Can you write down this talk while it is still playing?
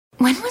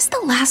When was the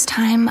last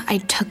time I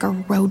took a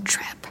road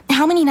trip?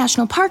 How many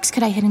national parks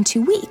could I hit in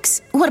 2 weeks?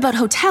 What about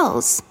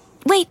hotels?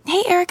 Wait,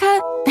 hey,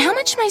 Erica, how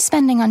much am I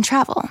spending on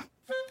travel?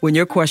 When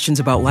your questions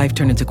about life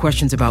turn into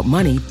questions about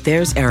money,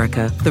 there's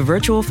Erica, the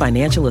virtual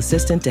financial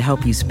assistant to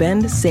help you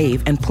spend,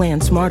 save, and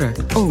plan smarter.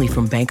 Only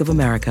from Bank of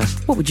America.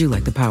 What would you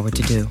like the power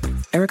to do?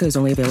 Erica is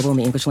only available in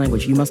the English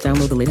language. You must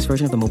download the latest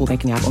version of the mobile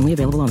banking app, only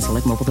available on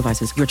select mobile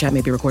devices. Your chat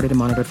may be recorded and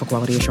monitored for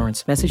quality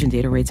assurance. Message and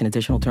data rates and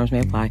additional terms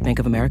may apply. Bank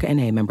of America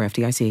N.A., member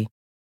FDIC.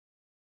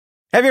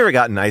 Have you ever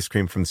gotten ice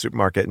cream from the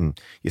supermarket and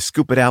you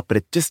scoop it out, but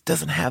it just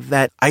doesn't have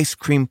that ice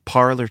cream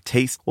parlor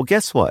taste? Well,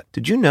 guess what?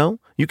 Did you know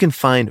you can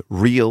find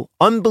real,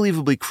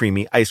 unbelievably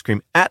creamy ice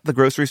cream at the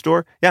grocery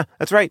store? Yeah,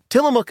 that's right.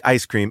 Tillamook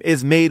ice cream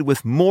is made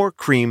with more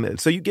cream,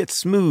 so you get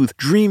smooth,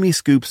 dreamy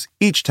scoops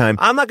each time.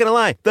 I'm not going to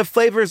lie. The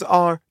flavors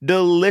are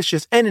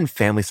delicious and in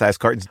family-sized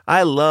cartons.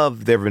 I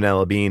love their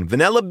vanilla bean.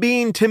 Vanilla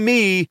bean, to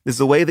me, is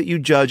the way that you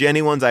judge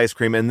anyone's ice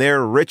cream, and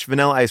their rich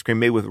vanilla ice cream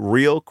made with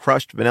real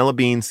crushed vanilla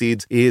bean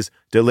seeds is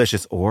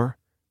delicious. Or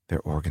their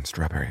Oregon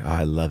strawberry. Oh,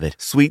 I love it.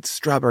 Sweet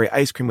strawberry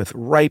ice cream with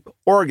ripe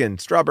Oregon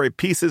strawberry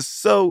pieces.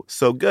 So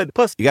good.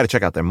 Plus, you got to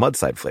check out their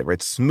Mudside flavor.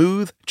 It's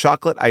smooth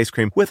chocolate ice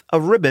cream with a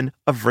ribbon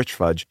of rich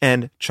fudge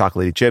and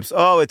chocolatey chips.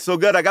 Oh, it's so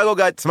good. I gotta go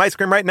get some ice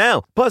cream right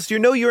now. Plus, you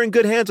know you're in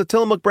good hands with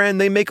Tillamook brand.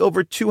 They make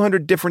over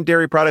 200 different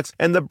dairy products,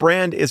 and the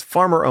brand is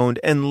farmer-owned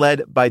and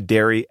led by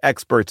dairy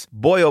experts.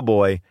 Boy, oh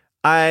boy.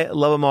 I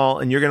love them all,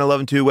 and you're going to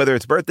love them too. Whether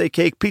it's birthday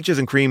cake, peaches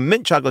and cream,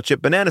 mint chocolate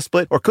chip, banana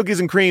split, or cookies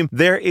and cream,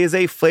 there is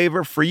a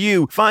flavor for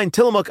you. Find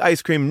Tillamook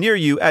ice cream near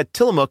you at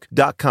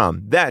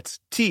Tillamook.com. That's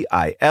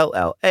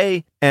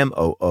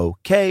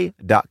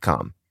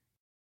TILLAMOOK.com.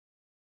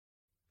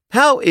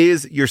 How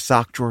is your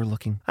sock drawer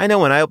looking? I know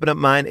when I open up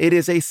mine, it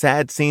is a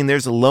sad scene.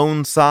 There's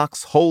lone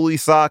socks, holy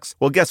socks.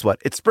 Well, guess what?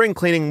 It's spring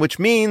cleaning, which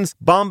means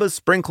Bombas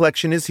spring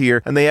collection is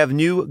here, and they have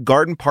new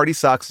garden party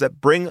socks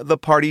that bring the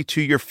party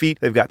to your feet.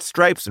 They've got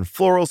stripes and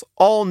florals,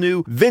 all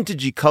new,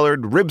 vintagey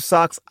colored rib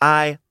socks.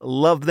 I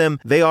love them.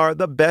 They are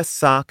the best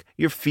sock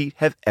your feet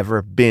have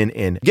ever been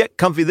in. Get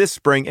comfy this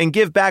spring and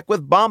give back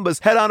with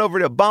Bombas. Head on over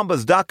to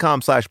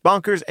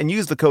bombas.com/bonkers and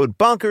use the code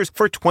BONKERS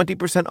for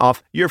 20%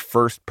 off your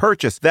first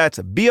purchase. That's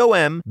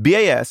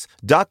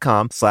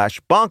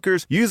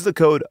BOMBAS.com/bonkers. Use the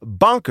code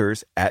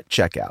BONKERS at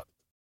checkout.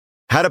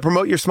 How to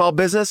promote your small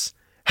business?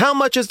 How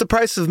much is the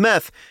price of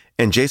meth?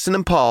 And Jason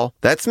and Paul,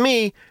 that's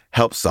me,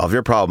 help solve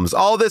your problems.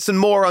 All this and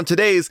more on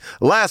today's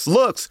Last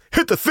Looks.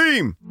 Hit the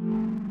theme.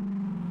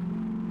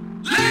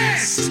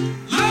 Last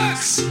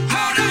Looks,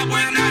 hold up,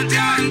 we're not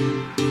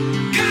done.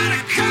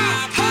 Gotta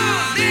call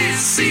Paul and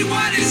see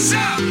what is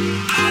up.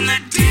 On the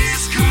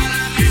Discord,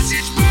 a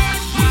message board,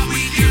 what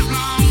we did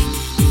wrong.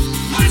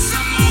 What's the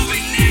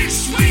movie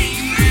next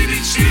week? Maybe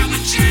chat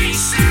with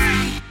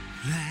Jason.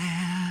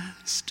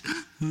 Last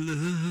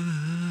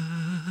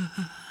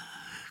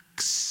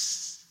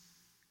Looks.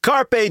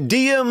 Carpe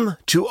diem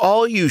to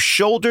all you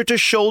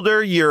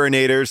shoulder-to-shoulder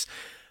urinators.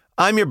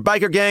 I'm your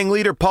biker gang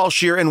leader, Paul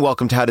Scheer, and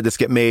welcome to How Did This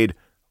Get Made?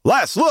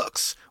 Last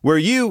Looks, where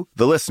you,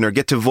 the listener,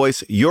 get to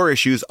voice your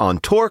issues on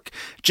Torque.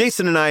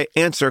 Jason and I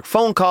answer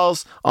phone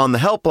calls on the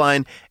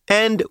helpline,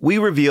 and we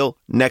reveal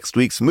next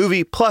week's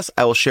movie. Plus,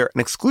 I will share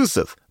an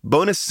exclusive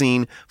bonus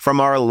scene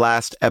from our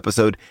last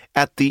episode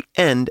at the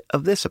end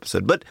of this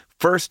episode. But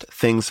first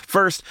things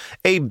first,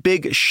 a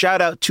big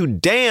shout out to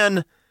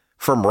Dan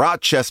from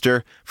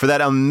Rochester for that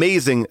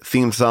amazing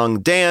theme song.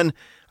 Dan,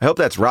 I hope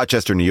that's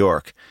Rochester, New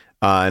York.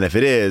 And if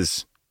it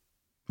is,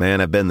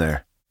 man, I've been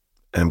there.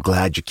 And I'm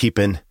glad you're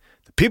keeping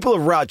the people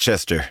of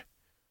Rochester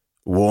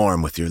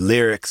warm with your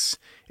lyrics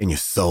and your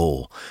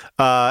soul.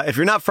 If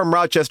you're not from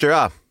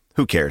Rochester,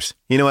 who cares?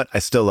 You know what? I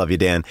still love you,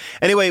 Dan.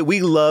 Anyway,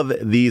 we love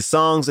these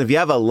songs. If you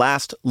have a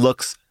Last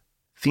Looks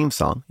theme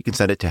song, you can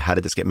send it to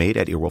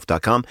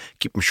howdidthisgetmade@earwolf.com.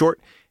 Keep them short.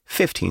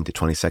 15 to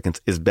 20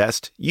 seconds is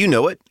best. You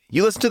know it.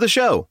 You listen to the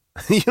show.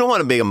 You don't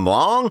want to make them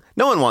long.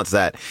 No one wants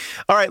that.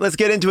 All right, let's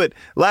get into it.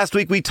 Last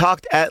week, we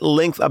talked at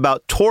length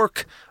about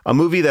Torque, a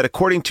movie that,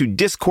 according to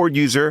Discord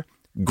user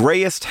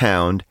Greyest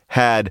Hound,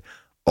 had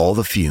all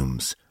the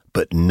fumes,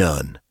 but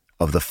none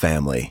of the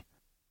family.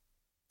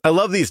 I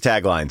love these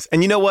taglines.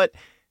 And you know what?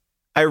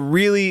 I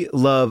really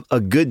love a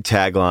good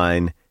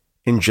tagline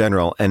in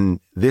general.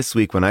 And this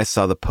week, when I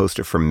saw the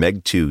poster for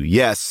Meg 2,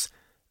 yes,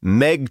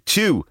 Meg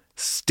 2,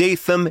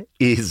 Statham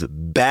is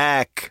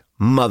back,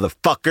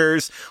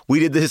 motherfuckers. We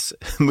did this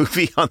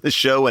movie on the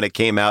show when it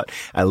came out.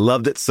 I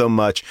loved it so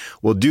much.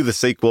 We'll do the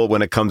sequel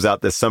when it comes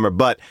out this summer.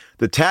 But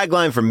the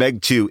tagline for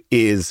Meg 2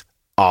 is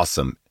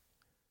awesome.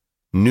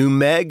 New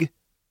Meg,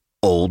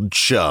 old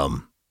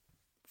chum.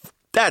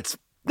 That's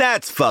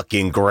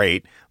fucking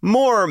great.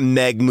 More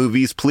Meg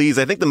movies, please.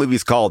 I think the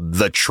movie's called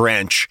The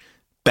Trench,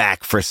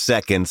 Back for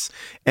Seconds.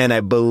 And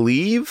I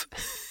believe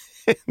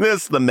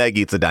the Meg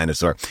eats a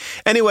dinosaur.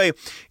 Anyway,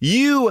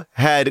 you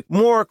had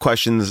more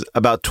questions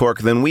about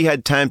Torque than we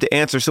had time to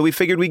answer, so we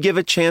figured we'd give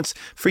a chance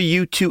for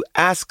you to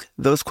ask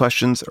those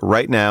questions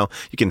right now.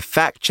 You can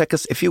fact check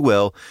us if you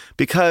will,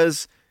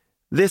 because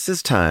this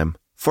is time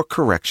for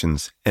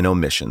corrections and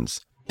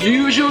omissions.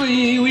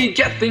 Usually we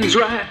get things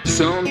right,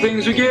 some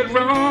things we get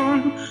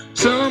wrong.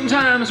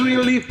 Sometimes we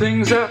leave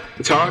things out,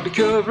 it's hard to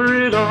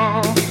cover it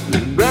all.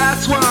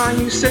 That's why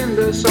you send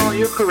us all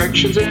your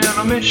corrections and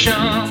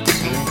omissions.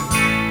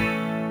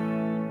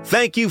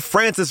 Thank you,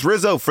 Francis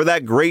Rizzo, for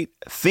that great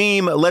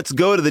theme. Let's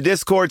go to the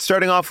Discord,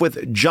 starting off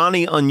with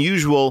Johnny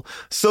Unusual.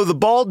 So the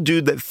bald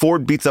dude that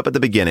Ford beats up at the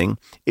beginning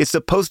is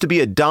supposed to be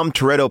a Dom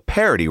Toretto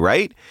parody,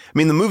 right? I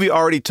mean, the movie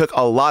already took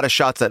a lot of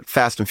shots at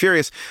Fast and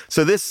Furious,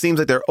 so this seems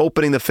like they're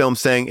opening the film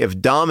saying if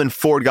Dom and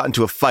Ford got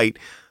into a fight,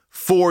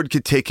 Ford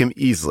could take him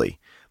easily.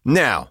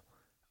 Now,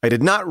 I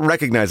did not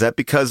recognize that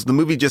because the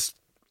movie just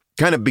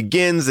kind of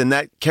begins and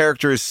that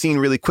character is seen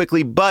really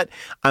quickly, but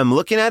I'm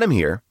looking at him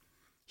here.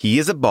 He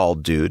is a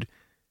bald dude.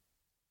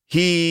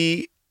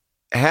 He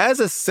has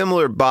a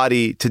similar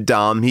body to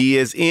Dom. He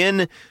is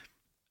in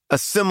a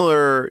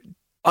similar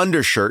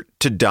undershirt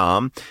to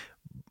Dom.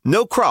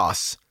 No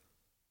cross.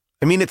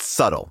 I mean, it's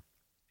subtle.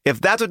 If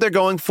that's what they're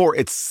going for,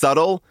 it's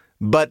subtle.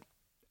 But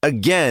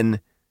again,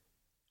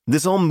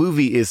 this whole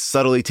movie is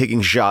subtly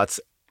taking shots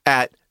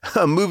at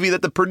a movie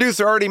that the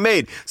producer already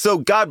made. So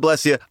God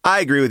bless you. I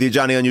agree with you,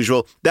 Johnny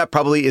Unusual. That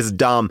probably is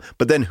Dom.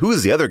 But then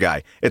who's the other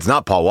guy? It's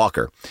not Paul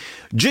Walker.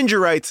 Ginger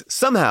writes,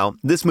 somehow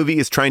this movie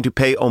is trying to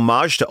pay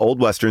homage to old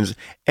Westerns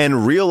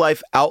and real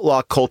life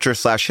outlaw culture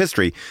 /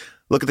 history.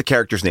 Look at the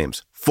characters'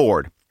 names.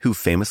 Ford, who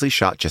famously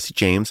shot Jesse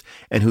James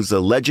and whose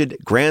alleged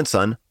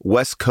grandson,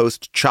 West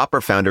Coast Chopper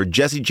founder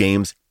Jesse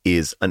James,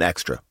 is an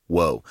extra.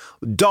 Whoa.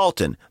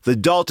 Dalton, the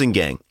Dalton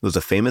Gang, was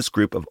a famous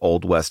group of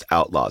Old West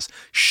outlaws.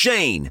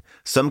 Shane,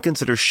 some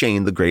consider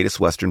Shane the greatest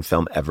Western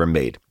film ever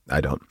made. I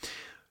don't.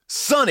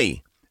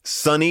 Sonny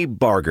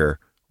Barger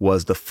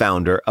was the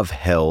founder of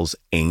Hell's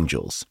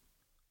Angels.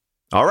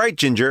 All right,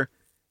 Ginger.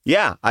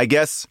 Yeah, I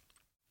guess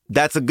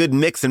that's a good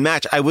mix and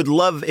match. I would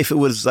love if it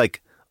was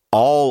like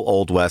all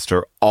Old West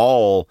or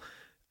all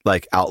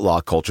like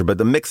outlaw culture, but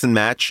the mix and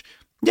match,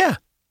 yeah,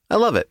 I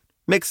love it.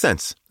 Makes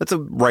sense. That's a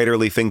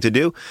writerly thing to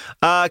do.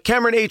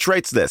 Cameron H.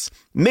 writes this.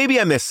 Maybe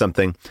I missed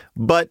something,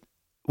 but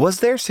was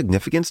there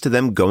significance to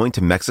them going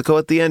to Mexico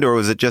at the end, or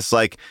was it just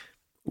like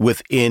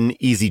within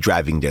easy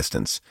driving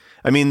distance?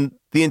 I mean,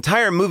 the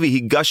entire movie,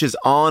 he gushes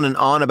on and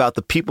on about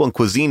the people and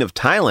cuisine of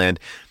Thailand.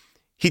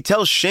 He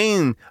tells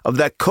Shane of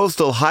that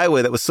coastal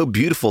highway that was so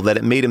beautiful that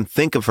it made him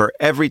think of her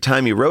every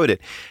time he rode it.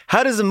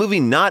 How does the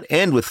movie not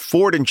end with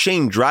Ford and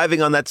Shane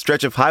driving on that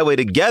stretch of highway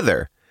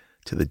together?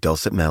 To the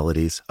dulcet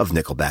melodies of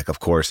Nickelback, of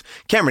course.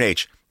 Cameron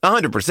H.,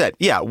 100%.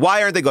 Yeah,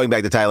 why aren't they going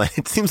back to Thailand?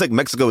 It seems like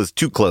Mexico is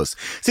too close.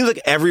 It seems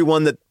like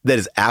everyone that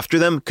is after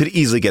them could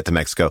easily get to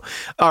Mexico.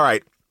 All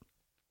right.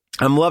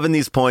 I'm loving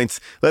these points.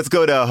 Let's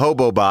go to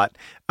Hobobot.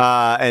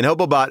 And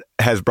Hobobot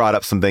has brought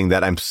up something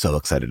that I'm so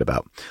excited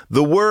about.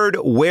 The word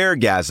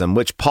weregasm,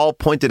 which Paul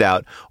pointed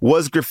out,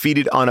 was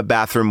graffitied on a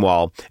bathroom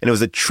wall, and it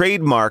was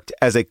trademarked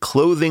as a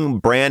clothing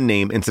brand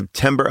name in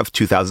September of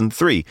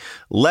 2003,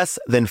 less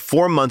than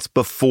 4 months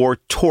before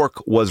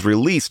Torque was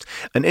released.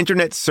 An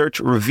internet search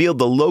revealed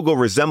the logo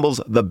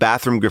resembles the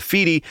bathroom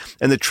graffiti,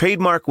 and the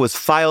trademark was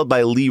filed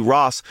by Lee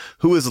Ross,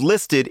 who is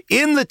listed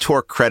in the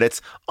Torque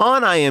credits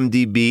on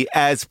IMDb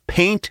as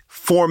paint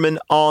foreman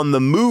on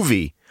the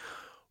movie.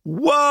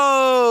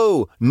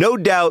 Whoa! No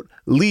doubt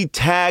Lee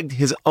tagged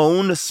his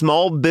own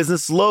small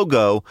business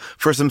logo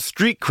for some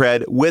street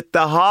cred with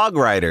the Hog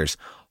Riders.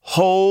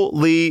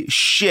 Holy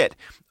shit.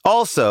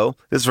 Also,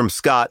 this is from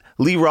Scott,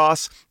 Lee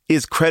Ross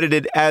is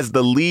credited as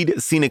the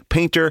lead scenic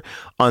painter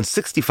on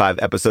 65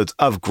 episodes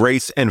of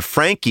Grace and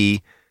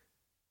Frankie.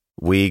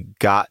 We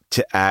got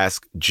to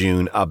ask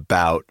June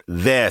about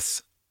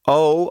this.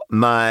 Oh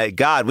my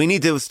God. We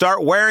need to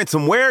start wearing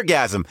some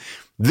weregasm.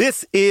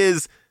 This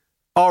is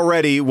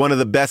already one of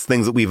the best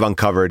things that we've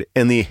uncovered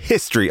in the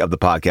history of the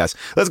podcast.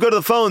 Let's go to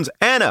the phones.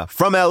 Anna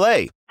from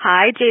LA.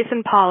 Hi,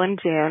 Jason, Paul, and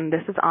June.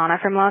 This is Anna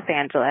from Los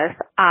Angeles.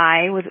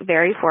 I was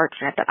very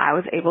fortunate that I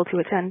was able to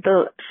attend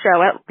the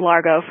show at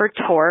Largo for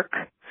Torque.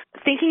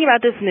 Thinking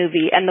about this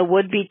movie and the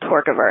would-be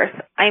Torqueverse,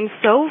 I'm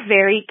so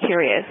very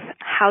curious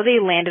how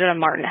they landed on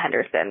Martin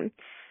Henderson.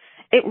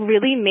 It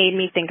really made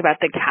me think about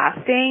the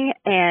casting,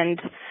 and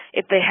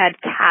if they had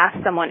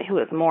cast someone who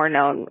was more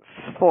known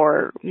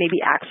for maybe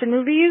action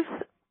movies.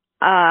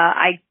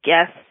 I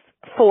guess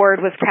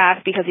Ford was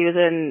cast because he was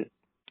in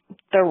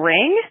The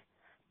Ring,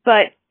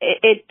 but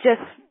it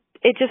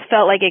just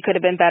felt like it could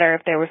have been better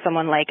if there was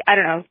someone like, I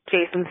don't know,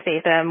 Jason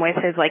Statham with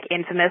his like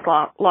infamous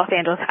Los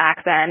Angeles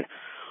accent,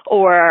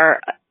 or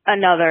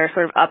another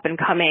sort of up and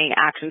coming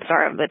action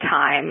star of the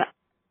time.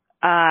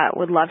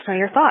 Would love to know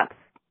your thoughts.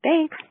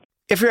 Thanks.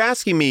 If you're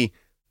asking me,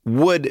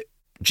 would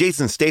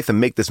Jason Statham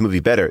make this movie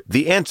better?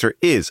 The answer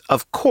is,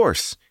 of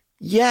course,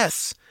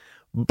 yes.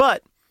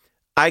 But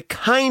I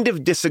kind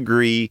of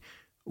disagree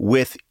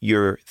with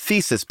your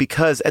thesis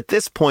because at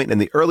this point in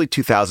the early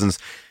 2000s,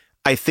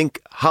 I think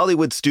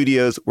Hollywood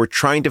studios were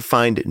trying to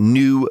find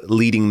new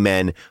leading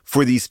men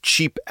for these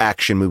cheap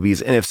action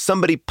movies. And if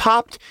somebody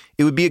popped,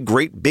 it would be a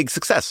great big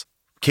success.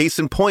 case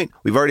in point,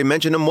 we've already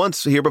mentioned him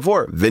once here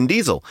before, Vin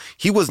Diesel.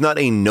 He was not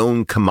a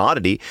known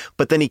commodity,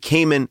 but then he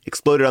came in,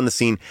 exploded on the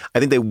scene. I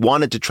think they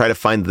wanted to try to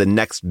find the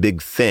next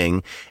big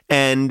thing.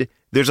 And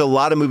there's a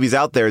lot of movies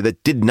out there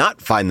that did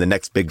not find the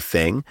next big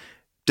thing.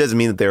 Doesn't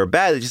mean that they were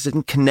bad. They just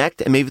didn't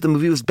connect. And maybe the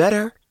movie was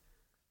better.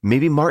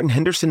 Maybe Martin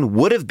Henderson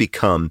would have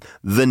become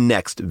the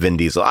next Vin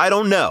Diesel. I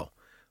don't know.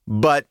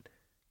 But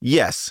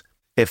yes,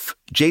 if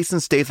Jason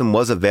Statham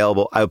was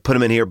available, I would put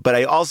him in here. But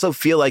I also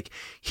feel like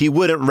he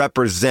wouldn't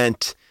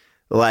represent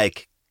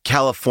like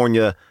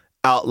California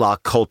outlaw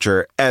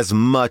culture as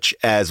much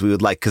as we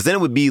would like. Because then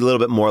it would be a little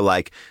bit more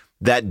like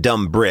That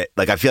Dumb Brit.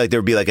 Like, I feel like there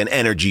would be like an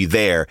energy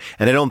there.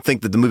 And I don't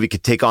think that the movie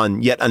could take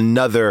on yet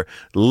another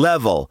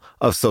level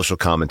of social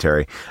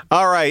commentary.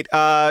 All right.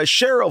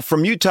 Cheryl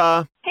from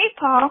Utah. Hey,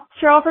 Paul.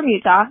 Cheryl from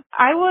Utah.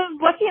 I was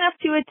lucky enough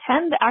to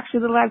attend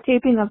actually the live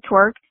taping of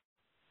Twerk.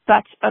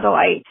 Such a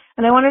delight.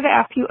 And I wanted to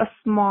ask you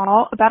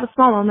about a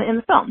small moment in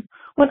the film.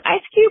 When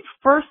Ice Cube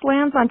first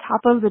lands on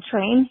top of the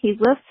train, he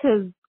lifts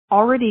his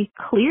already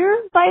clear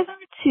visor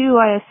to,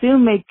 I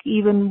assume, make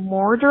even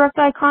more direct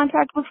eye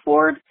contact with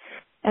Ford,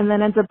 and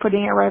then ends up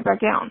putting it right back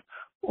down.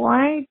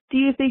 Why do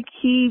you think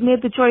he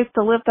made the choice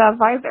to lift that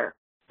visor?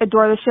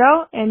 Adore the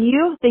show, and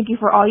thank you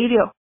for all you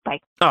do. Bye.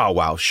 Oh,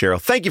 wow,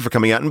 Cheryl. Thank you for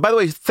coming out. And by the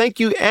way,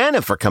 thank you,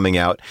 Anna, for coming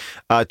out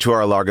to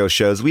our Largo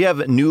shows. We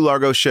have new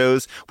Largo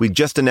shows. We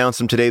just announced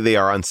them today. They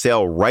are on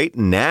sale right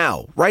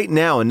now. Right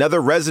now.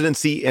 Another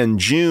residency in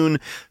June.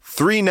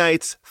 3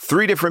 nights,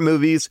 3 different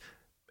movies,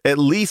 at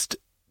least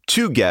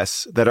 2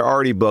 guests that are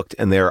already booked,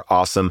 and they're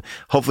awesome.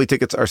 Hopefully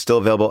tickets are still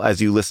available as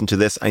you listen to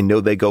this. I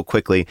know they go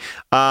quickly.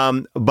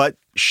 But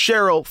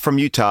Cheryl from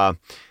Utah,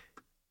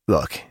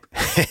 look,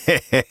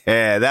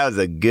 that was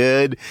a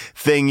good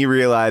thing you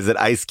realized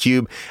that Ice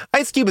Cube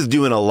is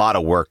doing a lot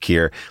of work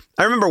here.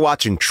 I remember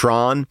watching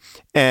Tron,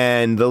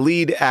 and the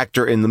lead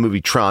actor in the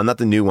movie Tron, not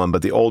the new one,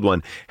 but the old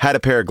one, had a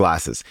pair of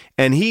glasses.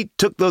 And he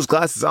took those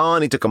glasses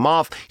on, he took them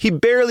off. He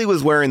barely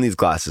was wearing these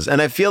glasses.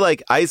 And I feel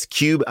like Ice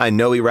Cube, I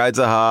know he rides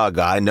a hog,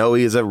 I know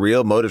he is a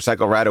real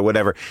motorcycle rider,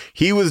 whatever.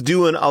 He was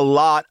doing a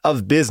lot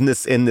of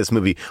business in this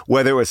movie,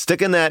 whether it was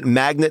sticking that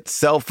magnet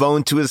cell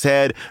phone to his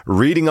head,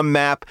 reading a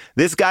map.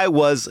 This guy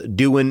was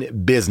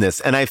doing business.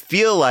 And I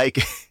feel like,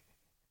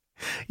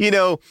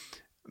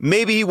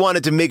 maybe he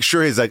wanted to make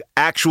sure his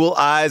actual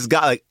eyes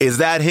got is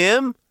that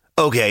him?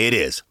 Okay, it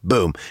is.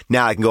 Boom.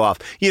 Now I can go off.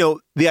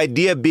 The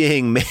idea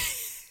being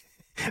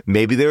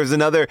maybe there was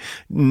another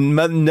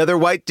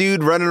white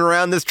dude running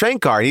around this train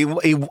car.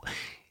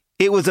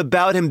 It was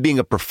about him being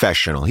a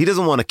professional. He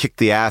doesn't want to kick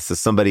the ass of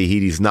somebody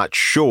he's not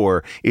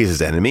sure is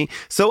his enemy.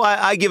 So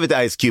I give it to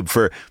Ice Cube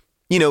for,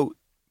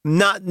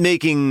 not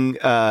making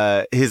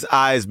his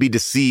eyes be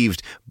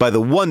deceived by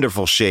the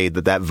wonderful shade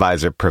that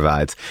visor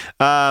provides.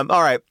 All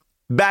right.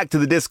 Back to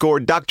the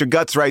Discord, Dr.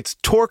 Guts writes,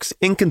 Torque's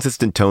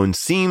inconsistent tone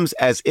seems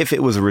as if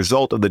it was a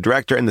result of the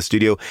director and the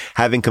studio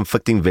having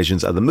conflicting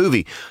visions of the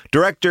movie.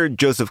 Director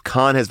Joseph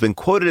Kahn has been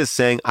quoted as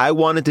saying, I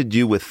wanted to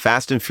do with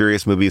Fast and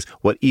Furious movies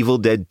what Evil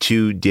Dead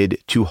 2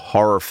 did to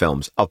horror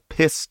films, a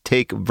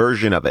piss-take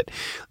version of it.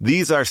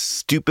 These are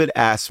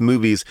stupid-ass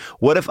movies.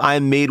 What if I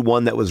made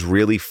one that was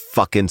really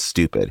fucking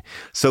stupid?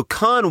 So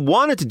Kahn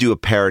wanted to do a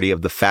parody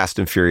of the Fast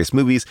and Furious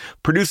movies.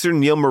 Producer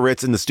Neil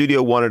Moritz in the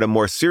studio wanted a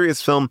more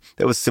serious film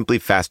that was simply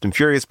Fast and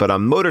Furious, but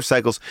on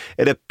motorcycles.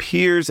 It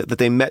appears that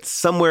they met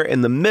somewhere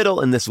in the middle,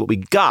 and this is what we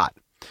got.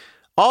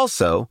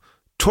 Also,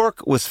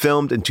 Torque was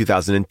filmed in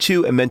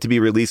 2002 and meant to be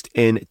released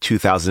in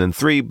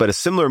 2003, but a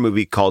similar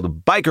movie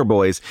called Biker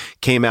Boys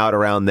came out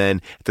around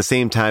then at the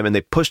same time, and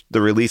they pushed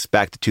the release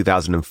back to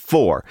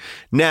 2004.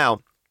 Now,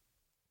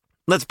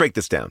 let's break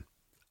this down.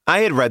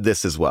 I had read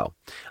this as well.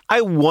 I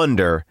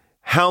wonder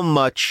how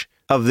much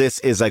of this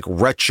is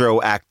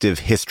retroactive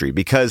history,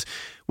 because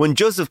when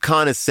Joseph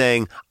Kahn is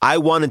saying, I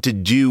wanted to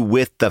do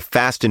with the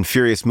Fast and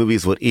Furious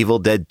movies what Evil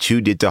Dead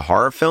 2 did to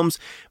horror films,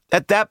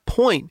 at that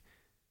point,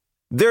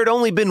 there had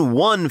only been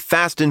one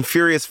Fast and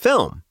Furious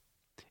film,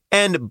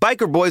 and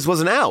Biker Boys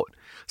wasn't out.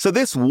 So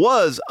this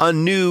was a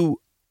new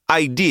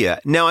idea.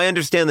 Now, I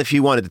understand that if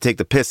you wanted to take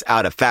the piss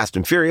out of Fast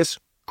and Furious,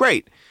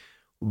 great.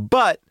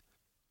 But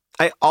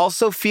I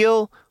also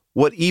feel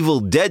what Evil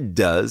Dead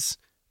does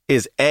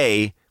is,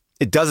 A,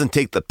 it doesn't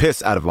take the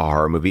piss out of a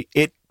horror movie.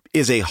 It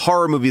is a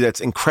horror movie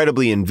that's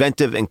incredibly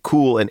inventive and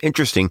cool and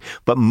interesting.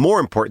 But more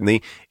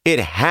importantly,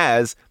 it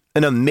has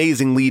an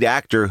amazing lead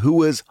actor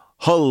who is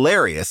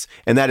hilarious,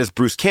 and that is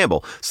Bruce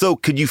Campbell. So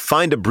could you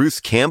find a Bruce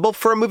Campbell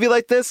for a movie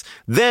like this?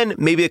 Then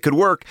maybe it could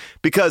work,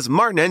 because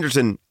Martin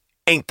Henderson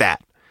ain't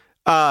that.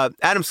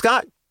 Adam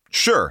Scott?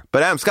 Sure,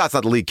 but Adam Scott's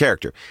not the lead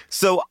character.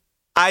 So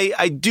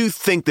I do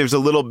think there's a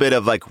little bit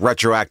of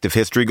retroactive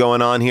history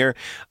going on here,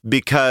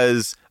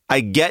 because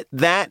I get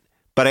that,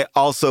 but I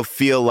also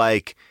feel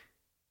like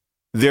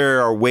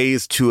there are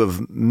ways to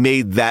have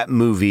made that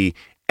movie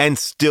and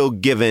still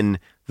given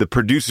the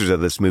producers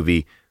of this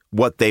movie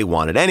what they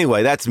wanted.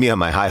 Anyway, that's me on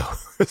my high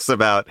horse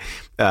about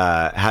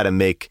how to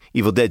make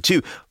Evil Dead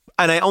 2.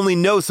 And I only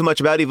know so much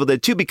about Evil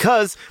Dead 2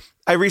 because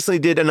I recently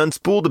did an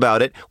Unspooled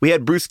about it. We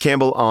had Bruce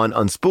Campbell on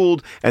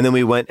Unspooled, and then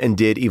we went and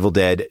did Evil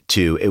Dead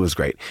 2. It was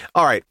great.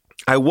 All right.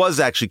 I was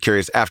actually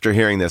curious after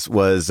hearing this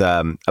was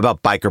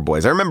about Biker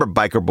Boys. I remember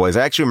Biker Boys.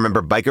 I actually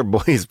remember Biker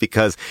Boys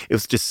because it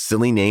was just a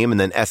silly name. And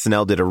then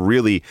SNL did a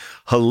really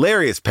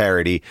hilarious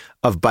parody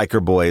of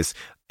Biker Boys.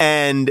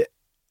 And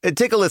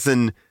take a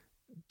listen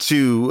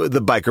to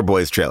the Biker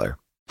Boys trailer.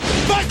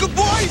 Biker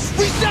boys,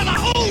 we set our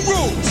own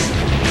rules.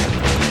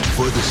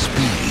 For the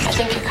speed. I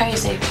think you're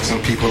crazy.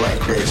 Some people act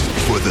crazy.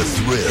 For the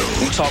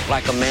thrill. You talk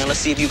like a man, let's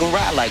see if you can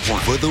ride like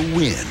one. For the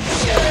win.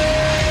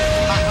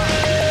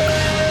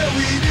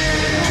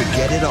 To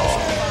get it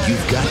all,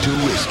 you've got to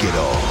risk it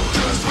all.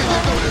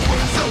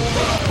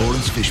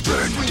 Lawrence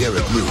Fishburne,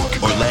 Derek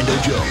Luke, Orlando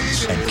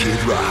Jones, and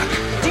Kid Rock.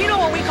 Do you know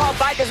what we call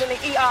bikers in the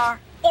ER?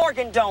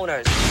 Organ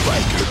donors.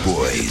 Biker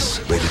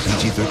Boys, rated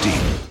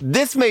PG-13.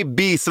 This may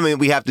be something that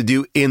we have to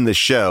do in the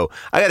show.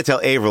 I got to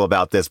tell Averill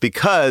about this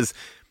because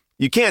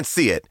you can't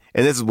see it.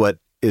 And this is what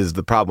is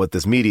the problem with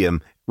this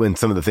medium when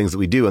some of the things that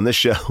we do on this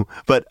show.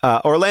 But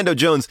Orlando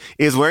Jones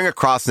is wearing a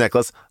cross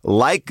necklace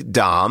like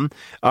Dom.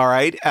 All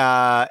right.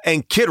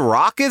 And Kid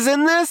Rock is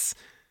in this.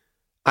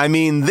 I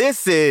mean,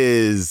 this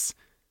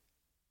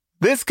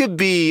could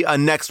be a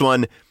next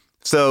one.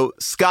 So,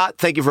 Scott,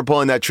 thank you for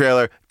pulling that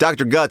trailer.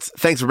 Dr. Guts,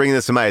 thanks for bringing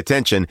this to my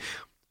attention.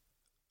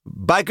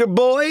 Biker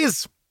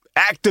Boys,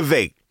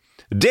 activate.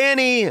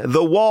 Danny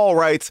the Wall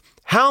writes,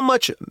 how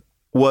much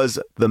was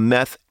the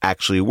meth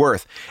actually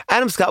worth?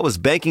 Adam Scott was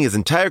banking his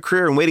entire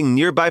career and waiting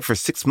nearby for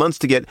 6 months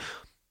to get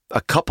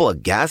a couple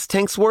of gas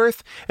tanks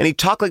worth, and he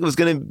talked like it was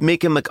going to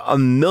make him like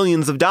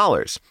millions of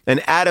dollars.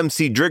 And Adam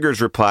C.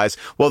 Driggers replies,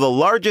 well, the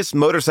largest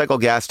motorcycle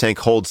gas tank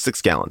holds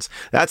 6 gallons.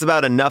 That's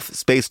about enough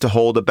space to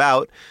hold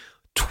about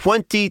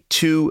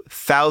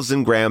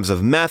 22,000 grams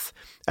of meth,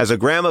 as a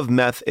gram of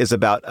meth is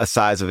about a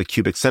size of a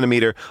cubic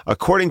centimeter.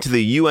 According to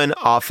the UN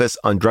Office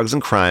on Drugs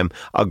and Crime,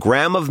 a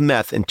gram of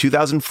meth in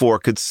 2004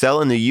 could sell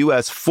in the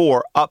U.S.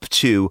 for up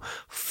to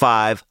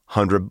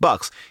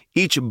 $500.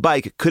 Each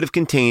bike could have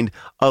contained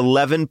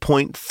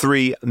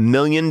 $11.3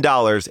 million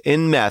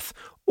in meth,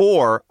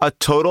 or a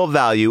total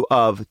value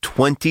of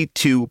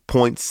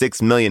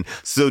 $22.6 million.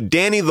 So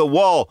Danny the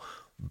Wall,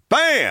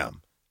 bam!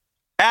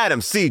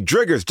 Adam C.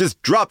 Driggers just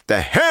dropped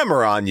the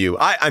hammer on you.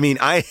 I mean,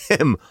 I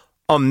am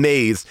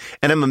amazed.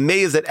 And I'm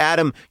amazed that,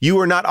 Adam, you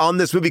were not on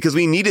this movie because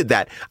we needed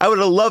that. I would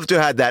have loved to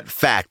have had that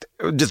fact.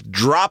 Just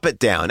drop it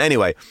down.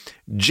 Anyway,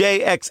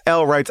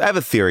 JXL writes, I have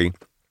a theory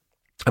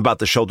about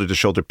the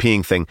shoulder-to-shoulder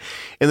peeing thing.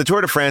 In the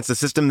Tour de France, the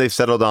system they've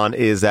settled on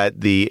is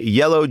that the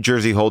yellow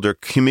jersey holder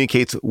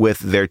communicates with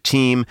their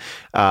team,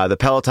 the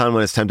peloton,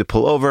 when it's time to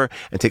pull over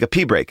and take a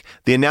pee break.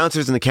 The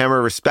announcers and the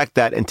camera respect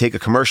that and take a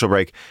commercial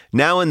break.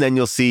 Now and then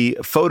you'll see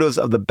photos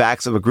of the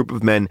backs of a group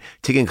of men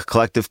taking a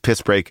collective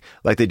piss break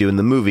like they do in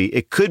the movie.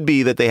 It could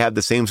be that they have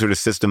the same sort of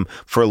system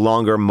for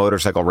longer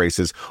motorcycle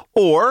races,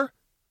 or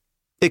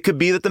it could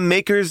be that the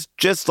makers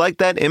just like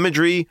that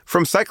imagery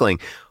from cycling.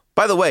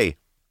 By the way,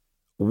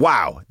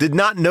 wow, did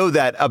not know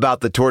that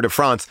about the Tour de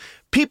France.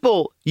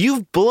 People,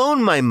 you've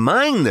blown my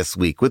mind this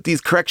week with these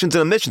corrections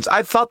and omissions.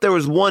 I thought there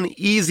was one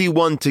easy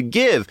one to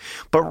give,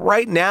 but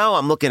right now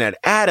I'm looking at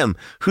Adam,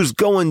 who's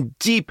going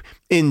deep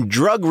in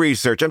drug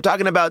research. I'm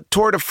talking about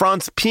Tour de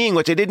France peeing,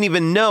 which I didn't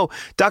even know.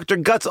 Dr.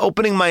 Guts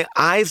opening my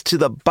eyes to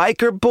the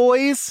Biker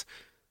Boys.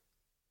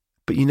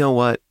 But you know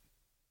what?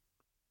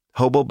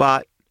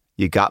 Hobobot,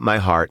 you got my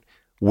heart.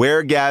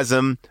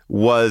 Weregasm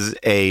was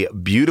a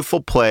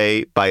beautiful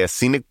play by a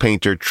scenic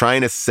painter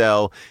trying to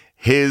sell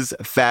his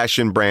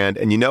fashion brand.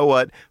 And you know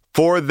what?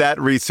 For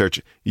that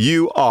research,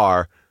 you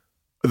are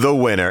the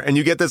winner. And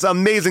you get this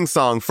amazing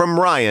song from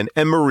Ryan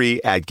and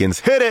Marie Adkins.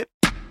 Hit it!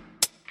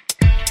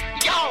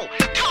 Yo,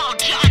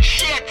 talk your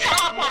shit,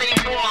 top of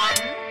it, boy.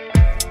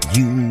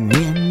 You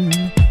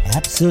win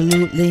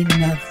absolutely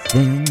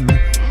nothing.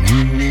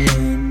 You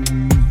win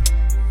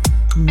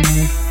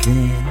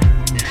nothing.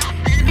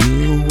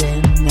 You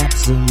win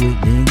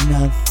absolutely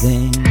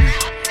nothing.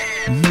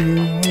 You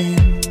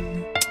win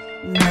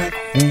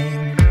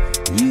nothing.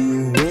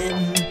 You win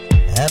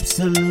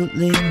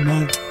absolutely nothing. Absolutely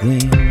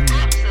nothing.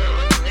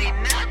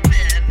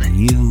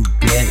 You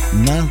get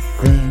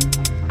nothing.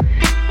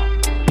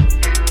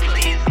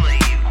 Please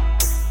leave.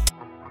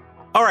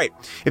 All right.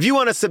 If you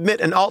want to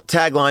submit an alt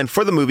tagline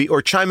for the movie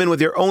or chime in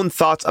with your own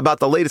thoughts about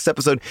the latest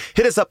episode,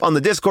 hit us up on the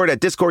Discord at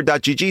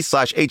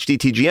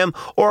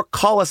discord.gg/HDTGM or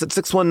call us at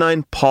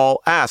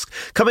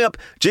 619-PAUL-ASK. Coming up,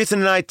 Jason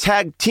and I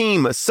tag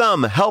team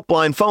some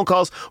helpline phone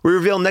calls. We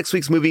reveal next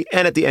week's movie,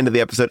 and at the end of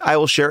the episode, I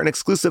will share an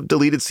exclusive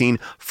deleted scene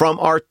from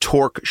our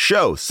Torque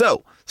show.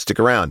 So,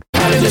 stick around.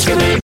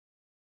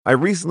 I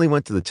recently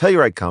went to the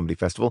Telluride Comedy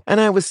Festival, and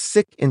I was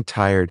sick and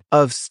tired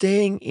of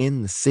staying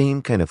in the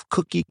same kind of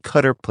cookie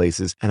cutter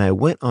places, and I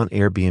went on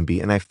Airbnb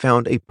and I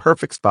found a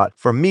perfect spot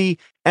for me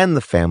and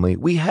the family.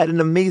 We had an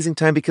amazing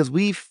time because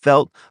we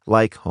felt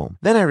like home.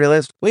 Then I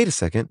realized, wait a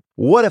second,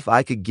 what if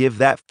I could give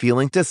that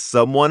feeling to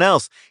someone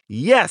else?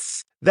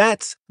 Yes,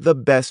 that's the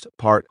best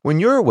part. When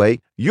you're away,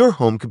 your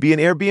home could be an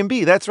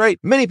Airbnb. That's right.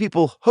 Many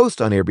people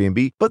host on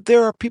Airbnb, but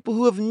there are people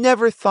who have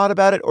never thought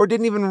about it or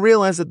didn't even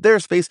realize that their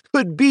space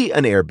could be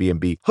an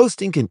Airbnb.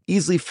 Hosting can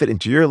easily fit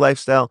into your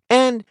lifestyle,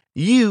 and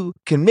you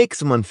can make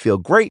someone feel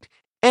great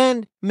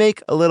and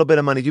make a little bit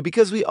of money too,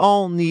 because we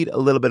all need a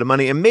little bit of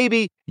money. And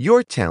maybe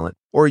your talent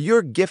or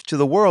your gift to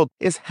the world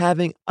is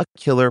having a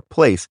killer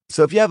place.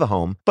 So if you have a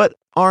home, but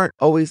aren't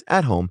always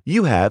at home,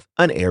 you have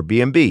an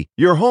Airbnb.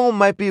 Your home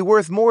might be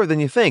worth more than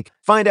you think.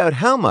 Find out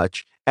how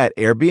much at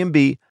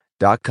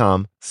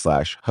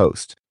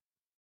airbnb.com/host.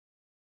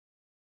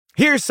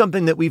 Here's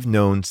something that we've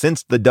known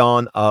since the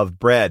dawn of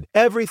bread.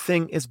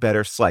 Everything is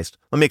better sliced.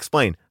 Let me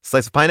explain.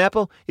 Slice a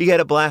pineapple, you get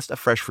a blast of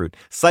fresh fruit.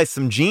 Slice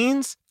some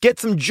jeans, get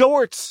some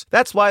jorts.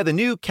 That's why the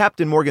new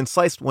Captain Morgan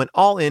Sliced went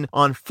all in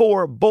on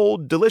 4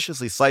 bold,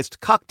 deliciously sliced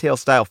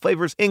cocktail-style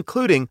flavors,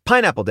 including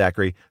pineapple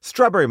daiquiri,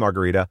 strawberry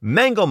margarita,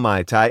 mango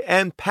mai tai,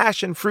 and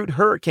passion fruit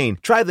hurricane.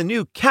 Try the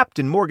new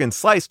Captain Morgan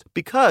Sliced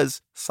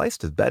because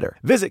sliced is better.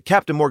 Visit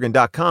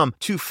CaptainMorgan.com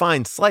to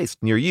find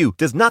Sliced near you.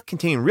 Does not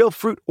contain real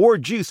fruit or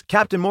juice.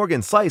 Captain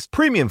Morgan Sliced,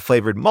 premium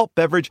flavored malt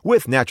beverage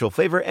with natural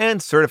flavor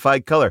and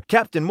certified color.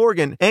 Captain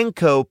Morgan &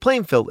 Co.,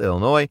 Plainfield,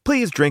 Illinois.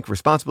 Please drink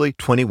responsibly.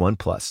 21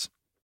 plus.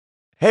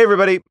 Hey,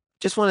 everybody.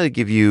 Just wanted to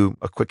give you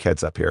a quick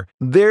heads up here.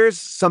 There's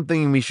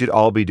something we should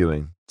all be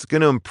doing. It's going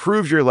to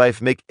improve your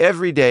life, make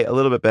every day a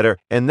little bit better,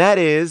 and that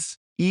is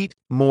eat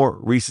more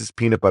Reese's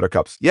peanut butter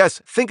cups.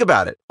 Yes, think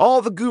about it.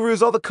 All the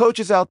gurus, all the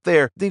coaches out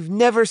there, they've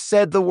never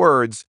said the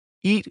words,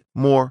 eat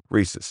more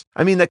Reese's.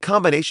 I mean, that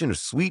combination of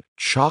sweet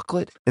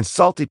chocolate and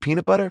salty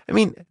peanut butter, I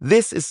mean,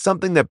 this is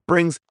something that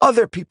brings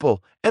other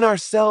people and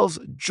ourselves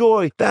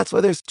joy. That's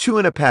why there's 2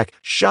 in a pack.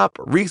 Shop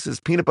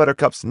Reese's peanut butter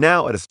cups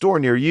now at a store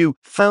near you,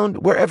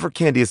 found wherever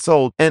candy is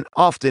sold, and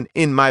often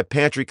in my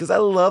pantry because I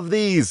love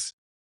these.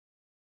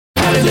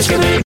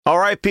 All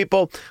right,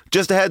 people,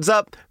 just a heads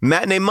up,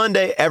 Matinee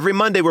Monday. Every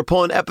Monday, we're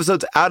pulling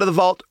episodes out of the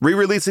vault,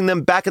 re-releasing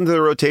them back into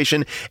the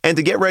rotation. And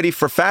to get ready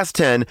for Fast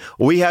 10,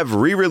 we have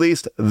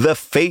re-released The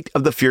Fate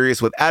of the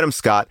Furious with Adam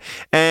Scott.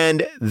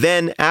 And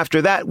then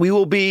after that, we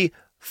will be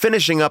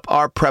finishing up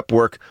our prep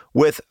work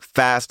with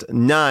Fast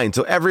 9.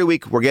 So every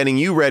week, we're getting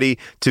you ready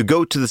to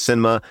go to the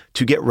cinema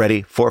to get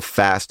ready for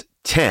Fast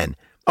 10.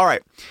 All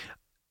right.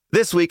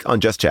 This week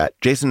on Just Chat,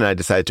 Jason and I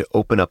decided to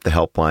open up the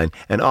helpline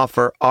and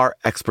offer our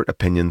expert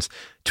opinions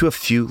to a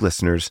few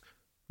listeners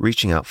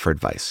reaching out for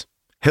advice.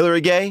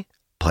 Hillary Gay,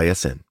 play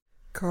us in.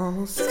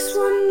 Call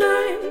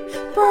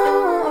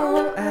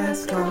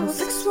 619-BRO-ASK. Call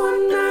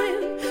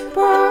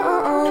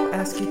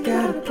 619-BRO-ASK. You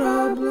got a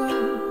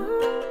problem?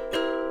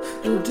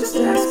 Well, just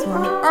ask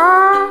Paul.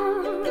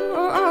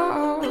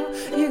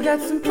 You got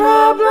some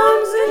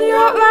problems in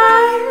your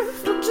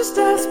life? Well, just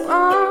ask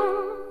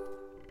Paul.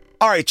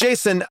 All right,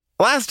 Jason.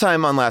 Last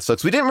time on Last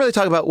Looks, we didn't really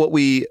talk about what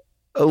we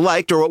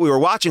liked or what we were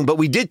watching, but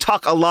we did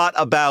talk a lot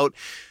about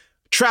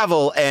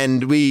travel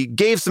and we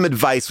gave some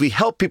advice. We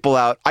helped people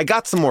out. I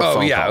got some more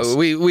phone calls.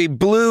 We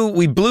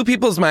blew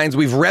people's minds.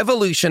 We've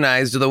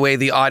revolutionized the way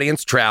the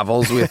audience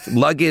travels with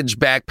luggage,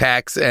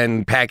 backpacks,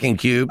 and packing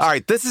cubes. All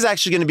right, this is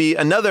actually going to be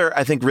another,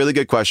 I think, really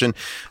good question.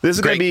 This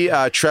is going to be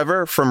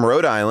Trevor from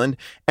Rhode Island,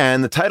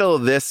 and the title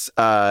of this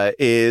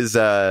is,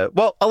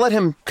 well, I'll let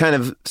him kind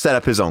of set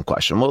up his own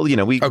question. Well, you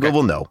know,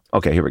 we'll know.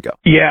 Okay, here we go.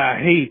 Yeah,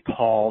 hey,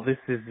 Paul. This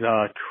is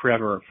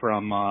Trevor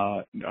from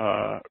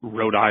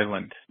Rhode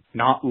Island.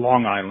 Not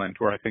Long Island,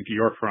 where I think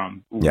you're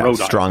from. Yeah, Rhode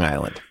Strong Island.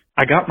 Island.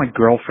 I got my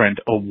girlfriend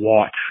a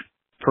watch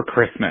for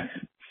Christmas.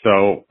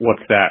 So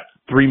what's that?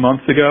 3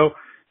 months ago?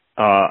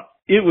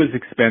 It was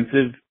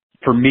expensive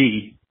for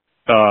me.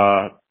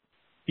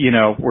 You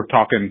know, we're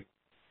talking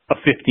a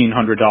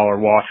 $1,500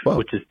 watch,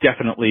 which is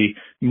definitely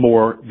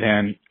more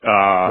than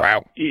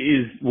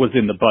was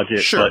in the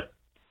budget. Sure. But,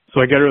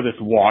 so I get her this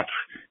watch,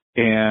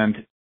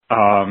 and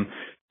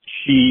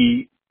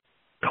she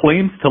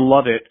claims to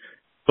love it,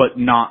 but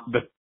not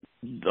the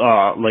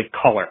like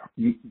color.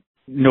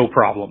 No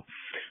problem.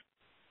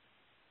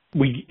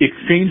 We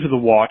exchanged the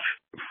watch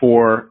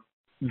for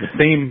the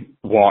same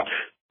watch,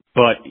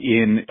 but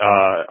in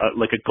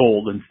like a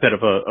gold instead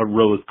of a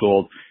rose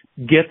gold.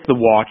 Gets the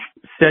watch,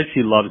 says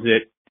she loves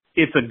it.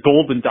 It's a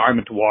gold and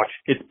diamond watch.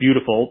 It's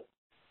beautiful.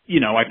 You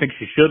know, I think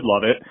she should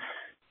love it.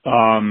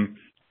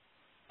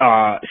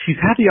 She's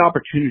had the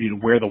opportunity to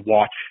wear the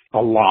watch a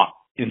lot,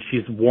 and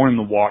she's worn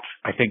the watch,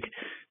 I think,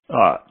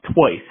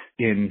 twice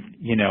in,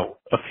 you know,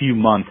 a few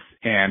months,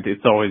 and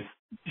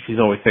she's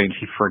always saying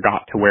she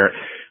forgot to wear it.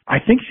 I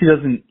think she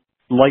doesn't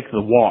like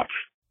the watch.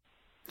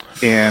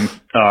 And,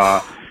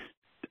 I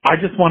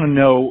just want to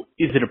know,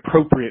 is it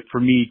appropriate for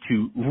me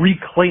to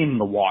reclaim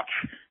the watch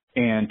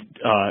and,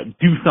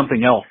 do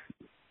something else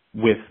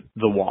with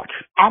the watch?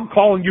 I'm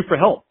calling you for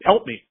help.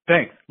 Help me.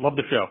 Thanks. Love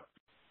the show.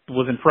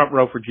 Was in front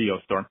row for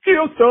Geostorm.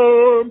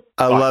 Geostorm!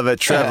 I love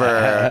it,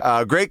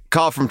 Trevor. Great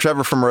call from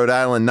Trevor from Rhode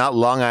Island, not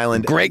Long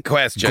Island. Great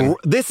question.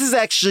 This is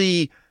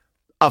actually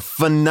a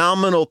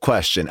phenomenal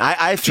question.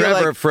 I feel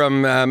Trevor like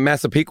from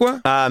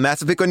Massapequa?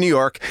 Massapequa, New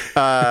York.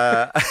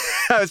 I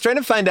was trying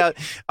to find out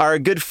our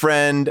good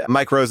friend,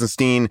 Mike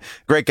Rosenstein,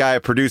 great guy,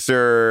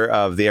 producer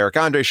of the Eric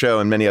Andre Show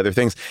and many other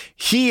things.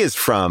 He is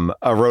from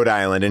Rhode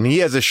Island, and he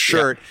has a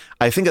shirt,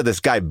 I think, of this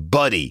guy,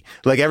 Buddy.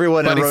 Like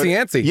everyone Buddy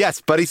Cianci. Yes,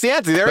 Buddy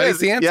Cianci. There Buddy it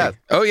is. Cianci. Yeah.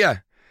 Oh, yeah.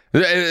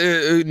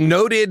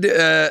 Noted.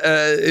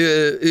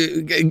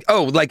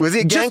 Was he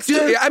a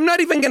gangster? I'm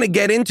not even going to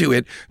get into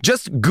it.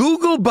 Just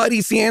Google Buddy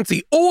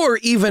Cianci, or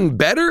even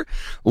better,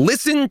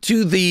 listen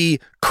to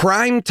the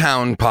Crime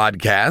Town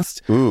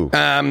podcast. Ooh.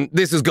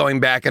 This is going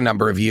back a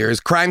number of years.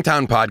 Crime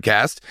Town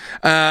podcast.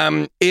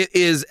 It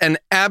is an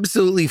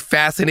absolutely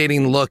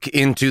fascinating look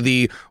into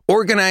the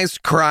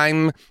organized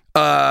crime.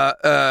 All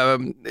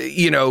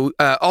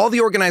the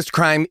organized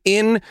crime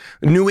in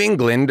New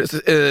England,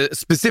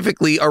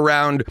 specifically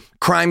around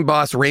crime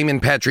boss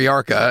Raymond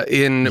Patriarca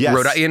in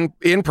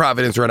in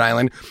Providence, Rhode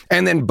Island,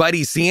 and then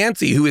Buddy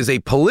Cianci, who is a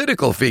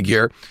political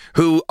figure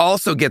who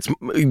also gets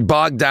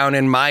bogged down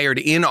and mired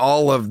in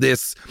all of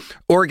this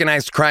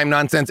organized crime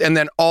nonsense, and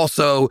then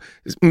also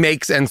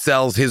makes and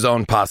sells his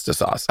own pasta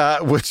sauce,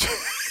 which.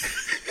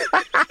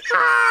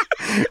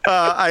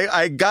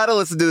 I gotta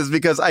listen to this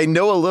because I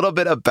know a little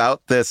bit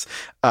about this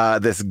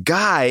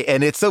guy,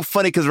 and it's so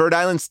funny because Rhode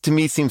Island to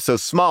me seems so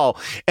small,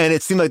 and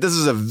it seemed like this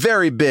was a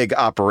very big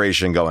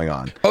operation going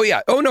on. Oh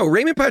yeah. Oh no,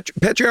 Raymond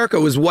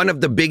Patriarca was one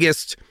of the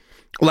biggest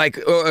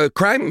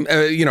crime,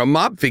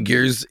 mob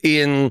figures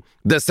in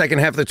the second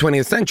half of the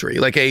 20th century.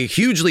 Like a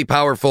hugely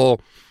powerful,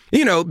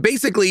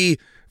 basically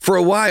for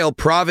a while,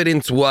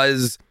 Providence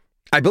was.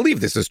 I believe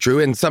this is true,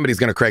 and somebody's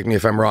going to correct me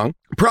if I'm wrong.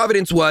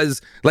 Providence was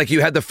like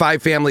you had the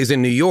five families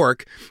in New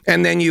York,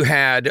 and then you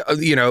had,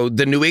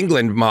 the New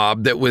England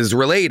mob that was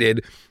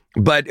related,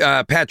 but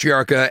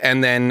Patriarca,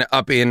 and then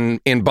up in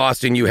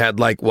Boston, you had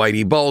like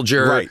Whitey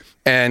Bulger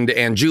and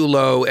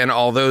Angiulo and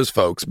all those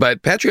folks.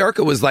 But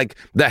Patriarca was like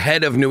the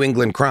head of New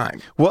England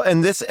crime. Well,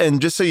 and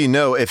just so you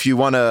know, if you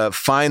want to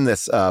find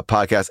this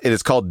podcast, it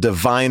is called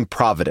Divine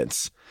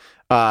Providence.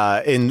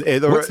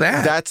 What's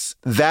that?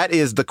 That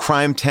is the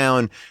Crime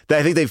Town that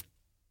I think they've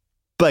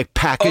like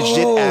packaged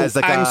it as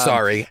like. I'm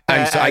sorry.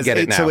 I get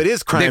it now. So it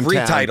is Crime Town. They've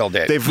retitled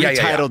it. They've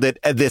retitled it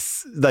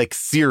this like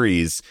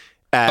series.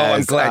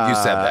 I'm glad you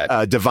said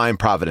that. Divine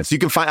Providence. You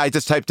can find. I've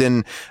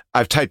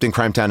typed in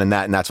Crime Town and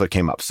that's what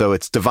came up. So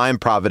it's Divine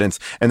Providence,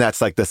 and that's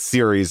like the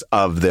series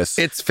of this.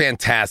 It's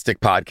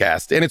fantastic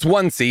podcast, and it's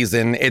one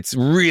season. It's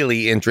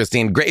really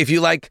interesting. Great if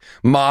you like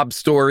mob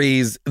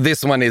stories.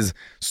 This one is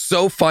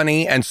so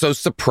funny and so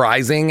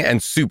surprising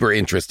and super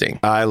interesting.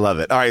 I love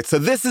it. All right, so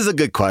this is a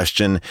good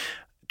question.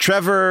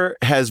 Trevor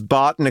has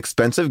bought an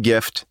expensive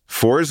gift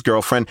for his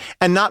girlfriend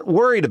and not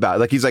worried about it.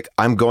 Like he's like,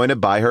 I'm going to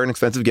buy her an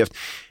expensive gift.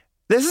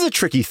 This is a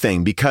tricky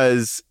thing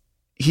because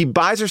he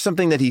buys her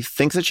something that he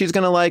thinks that she's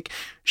going to like.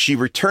 She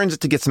returns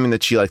it to get something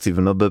that she likes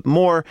even a little bit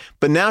more.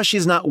 But now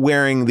she's not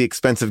wearing the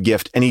expensive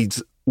gift, and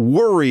he's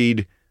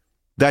worried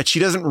that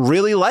she doesn't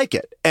really like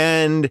it.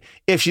 And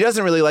if she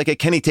doesn't really like it,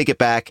 can he take it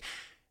back?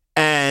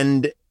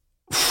 And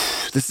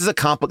this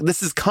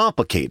is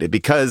complicated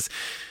because,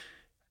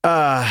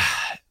 I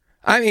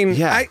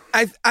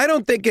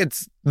don't think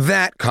it's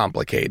that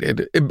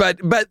complicated, but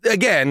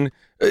again,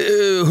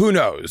 who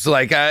knows?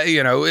 Like,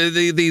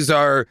 these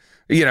are,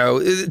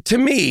 to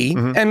me,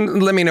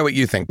 and let me know what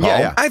you think, Paul.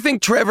 Yeah. I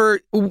think Trevor,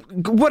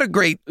 what a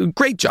great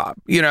job,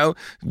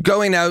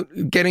 going out,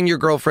 getting your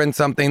girlfriend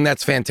something,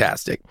 that's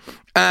fantastic.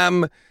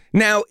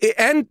 Now,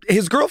 and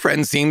his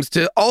girlfriend seems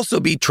to also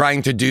be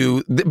trying to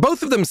do,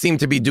 both of them seem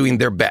to be doing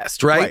their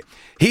best, right?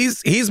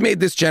 He's made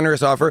this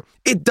generous offer.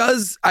 It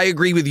does, I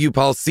agree with you,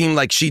 Paul, seem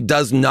like she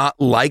does not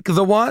like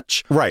the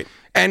watch. Right.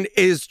 And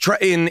is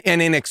in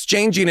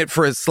exchanging it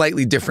for a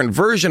slightly different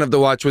version of the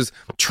watch was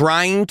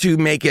trying to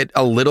make it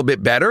a little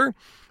bit better.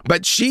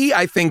 But she,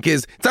 I think,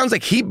 it sounds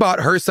like he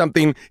bought her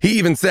something. He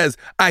even says,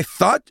 I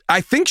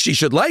think she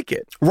should like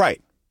it.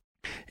 Right.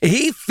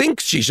 He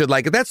thinks she should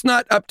like it. That's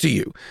not up to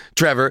you,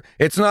 Trevor.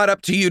 It's not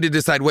up to you to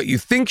decide what you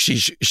think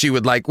she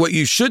would like. What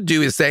you should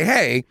do is say,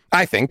 hey,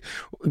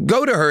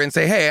 go to her and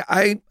say, hey,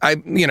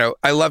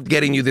 I loved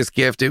getting you this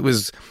gift. It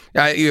was,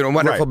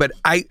 wonderful. Right. But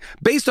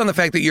based on the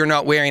fact that you're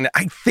not wearing it,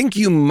 I think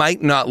you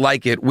might not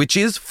like it, which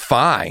is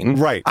fine.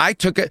 Right. I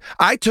took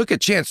a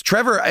chance.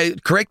 Trevor,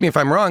 correct me if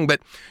I'm wrong, but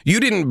you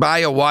didn't buy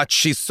a watch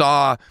she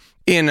saw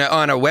on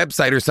a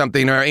website or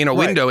something or in a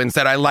window and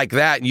said, I like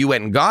that. And you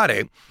went and got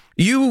it.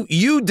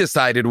 You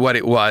decided what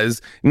it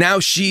was. Now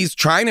she's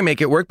trying to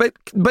make it work,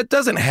 but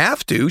doesn't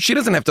have to. She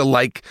doesn't have to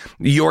like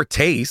your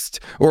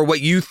taste or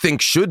what you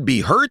think should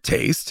be her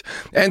taste.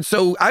 And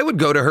so I would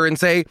go to her and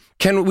say,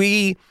 can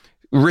we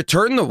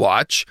return the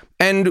watch?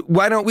 And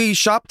why don't we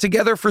shop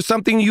together for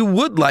something you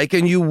would like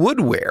and you would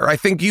wear? I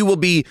think you will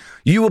be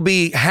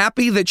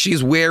happy that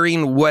she's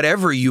wearing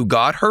whatever you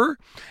got her.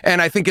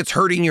 And I think it's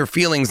hurting your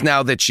feelings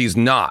now that she's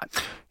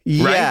not.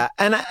 Yeah,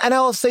 right? and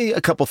I'll say a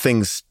couple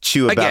things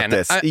too about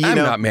this. I'm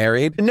not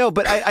married. No,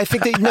 but I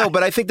think that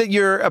but I think that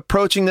you're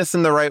approaching this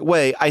in the right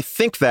way. I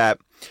think that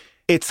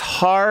it's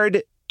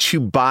hard to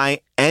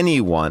buy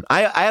anyone.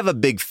 I have a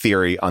big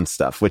theory on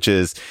stuff, which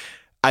is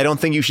I don't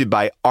think you should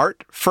buy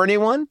art for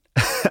anyone.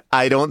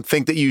 I don't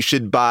think that you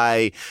should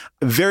buy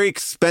very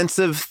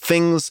expensive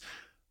things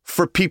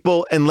for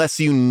people unless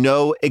you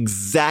know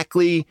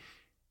exactly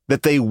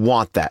that they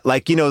want that.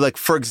 Like, you know, like,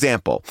 for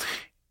example,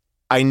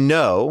 I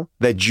know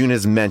that June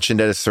has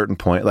mentioned at a certain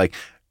point, like,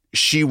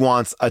 she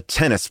wants a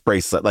tennis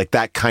bracelet, like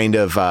that kind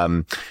of,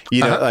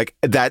 like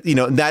that,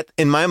 that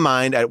in my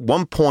mind, at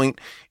one point,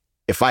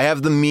 if I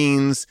have the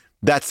means,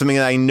 that's something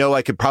that I know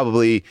I could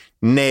probably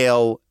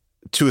nail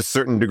to a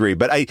certain degree.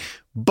 But I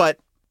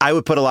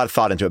would put a lot of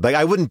thought into it. Like,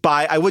 I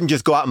wouldn't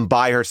just go out and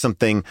buy her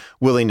something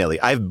willy-nilly.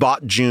 I've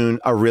bought June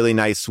a really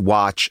nice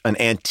watch, an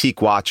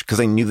antique watch, because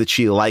I knew that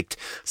she liked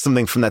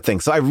something from that thing.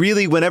 So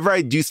whenever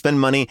I do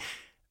spend money,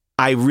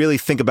 I really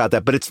think about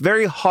that. But it's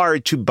very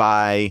hard to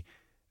buy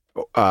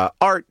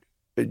art,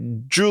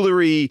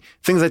 jewelry,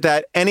 things like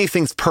that.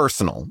 Anything's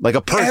personal, like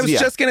a person. I was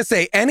just gonna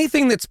say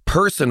anything that's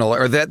personal,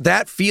 or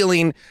that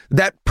feeling,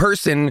 that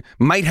person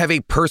might have a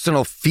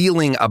personal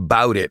feeling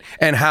about it,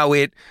 and how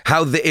it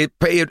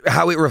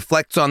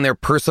reflects on their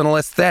personal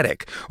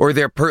aesthetic, or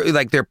their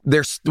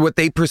what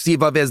they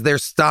perceive of as their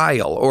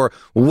style, or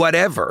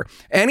whatever.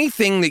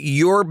 Anything that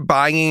you're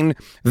buying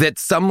that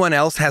someone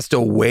else has to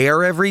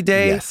wear every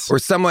day, yes, or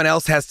someone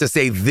else has to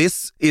say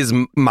this is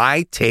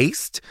my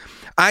taste.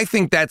 I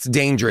think that's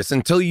dangerous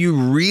until you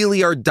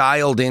really are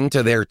dialed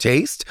into their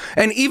taste.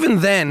 And even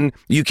then,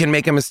 you can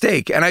make a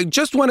mistake. And I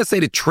just want to say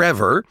to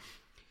Trevor,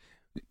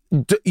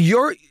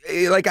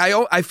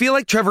 I feel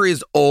like Trevor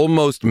is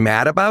almost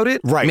mad about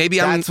it. Right.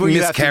 Maybe I'm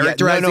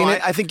mischaracterizing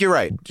it. I think you're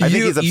right. I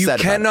think he's upset about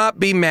it. You cannot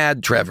be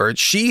mad, Trevor.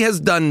 She has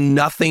done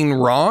nothing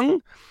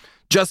wrong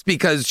just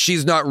because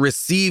she's not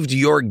received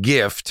your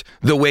gift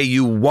the way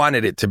you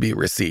wanted it to be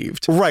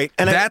received. Right.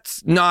 And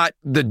that's not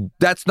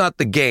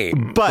the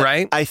game, but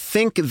right? I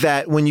think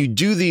that when you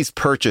do these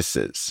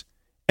purchases,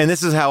 and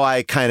this is how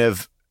I'm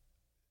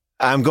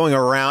going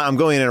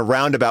in a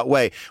roundabout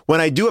way.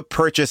 When I do a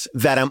purchase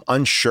that I'm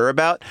unsure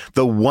about,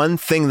 the one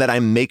thing that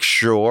I make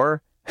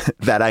sure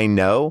that I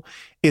know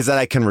is that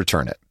I can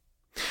return it.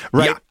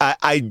 Right. Yeah.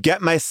 I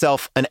get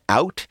myself an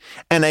out,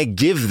 and I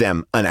give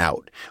them an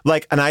out.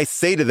 And I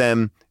say to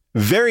them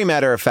very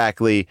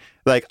matter-of-factly,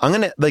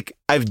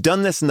 I've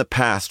done this in the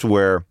past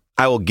where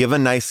I will give a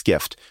nice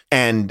gift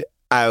and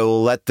I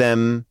will let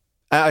them,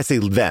 I say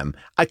them,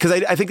 because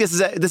I think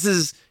this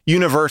is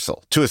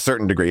universal to a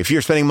certain degree. If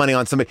you're spending money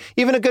on somebody,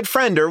 even a good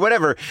friend or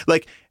whatever,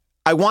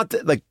 I want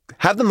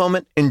have the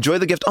moment, enjoy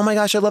the gift. Oh my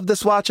gosh, I love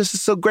this watch. This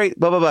is so great,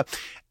 blah, blah, blah.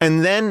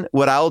 And then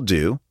what I'll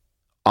do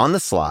on the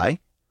sly,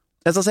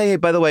 as I'll say, hey,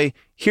 by the way,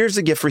 here's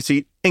a gift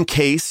receipt in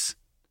case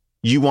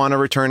you want to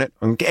return it.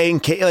 In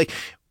case,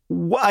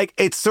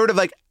 it's sort of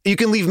like, you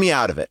can leave me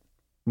out of it.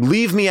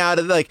 Leave me out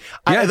of it.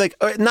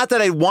 Not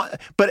that I want,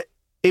 but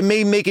it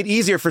may make it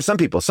easier for some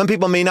people. Some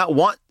people may not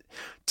want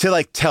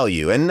to tell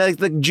you.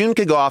 And June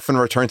could go off and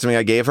return something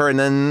I gave her, and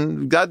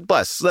then God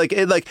bless. I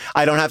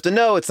don't have to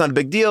know. It's not a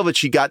big deal, but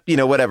she got,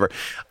 whatever.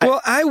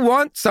 Well, I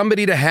want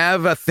somebody to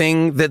have a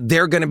thing that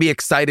they're going to be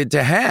excited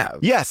to have.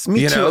 Yes,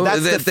 me too.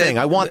 That's the thing.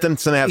 I want them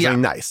to have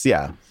something nice.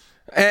 Yeah.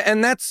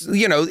 And that's,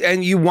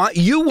 and you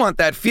want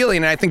that feeling.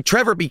 And I think,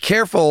 Trevor, be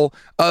careful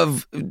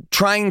of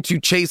trying to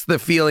chase the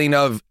feeling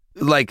of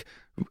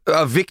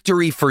a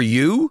victory for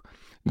you.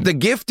 The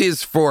gift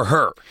is for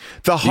her.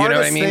 The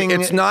hardest thing,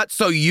 it's not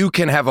so you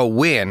can have a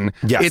win.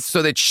 Yes. It's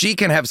so that she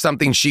can have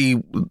something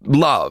she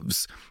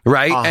loves,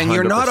 right? 100%. And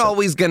you're not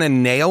always going to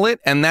nail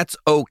it, and that's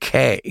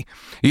okay.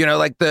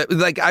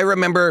 I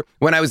remember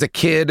when I was a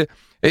kid,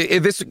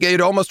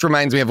 it almost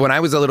reminds me of when I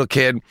was a little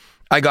kid.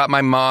 I got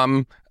my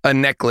mom a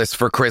necklace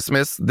for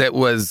Christmas that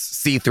was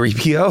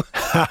C-3PO.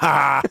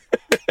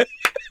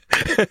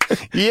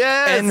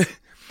 Yes.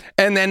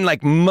 And then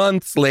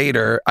months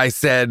later, I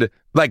said,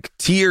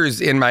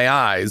 tears in my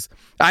eyes.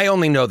 I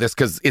only know this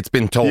because it's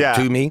been told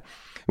to me.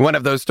 One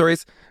of those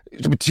stories.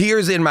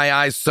 Tears in my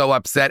eyes, so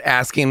upset,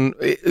 asking,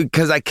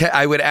 because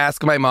I would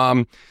ask my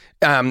mom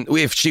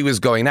if she was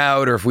going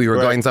out or if we were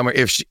going somewhere,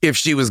 if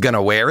she was going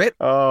to wear it.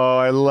 Oh,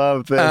 I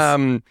love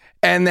this.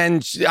 And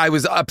then I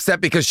was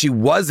upset because she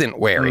wasn't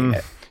wearing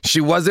it.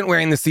 She wasn't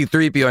wearing the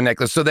C-3PO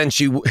necklace. So then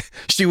she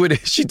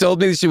told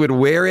me she would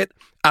wear it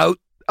out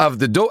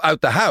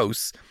the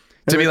house.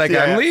 To be like,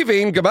 I'm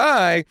leaving,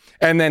 goodbye,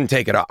 and then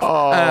take it off.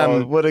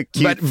 Oh, what a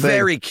cute thing.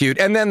 Very cute.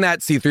 And then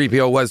that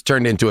C-3PO was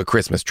turned into a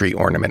Christmas tree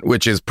ornament,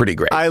 which is pretty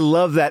great. I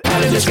love that.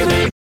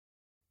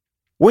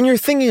 When you're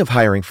thinking of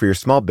hiring for your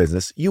small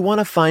business, you want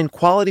to find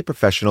quality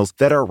professionals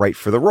that are right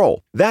for the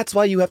role. That's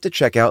why you have to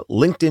check out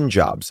LinkedIn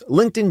Jobs.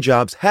 LinkedIn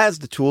Jobs has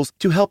the tools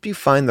to help you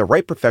find the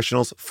right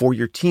professionals for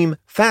your team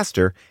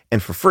faster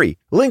and for free.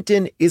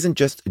 LinkedIn isn't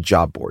just a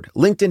job board.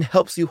 LinkedIn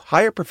helps you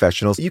hire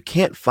professionals you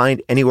can't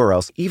find anywhere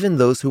else, even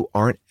those who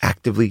aren't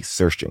actively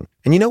searching.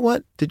 And you know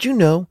what? Did you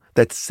know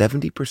that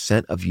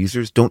 70% of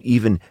users don't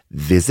even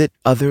visit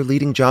other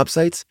leading job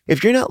sites?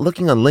 If you're not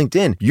looking on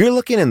LinkedIn, you're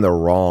looking in the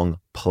wrong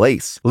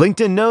place.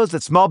 LinkedIn knows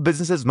that small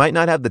businesses might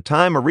not have the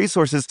time or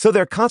resources, so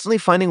they're constantly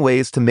finding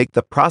ways to make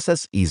the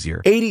process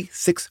easier.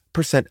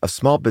 86% of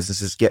small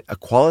businesses get a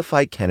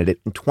qualified candidate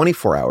in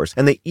 24 hours,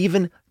 and they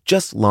even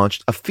just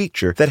launched a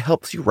feature that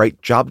helps you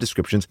write job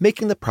descriptions,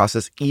 making the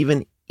process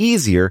even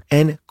easier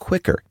and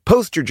quicker.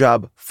 Post your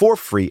job for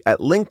free at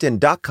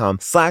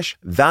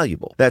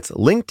linkedin.com/valuable. That's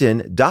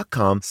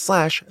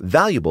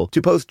linkedin.com/valuable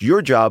to post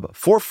your job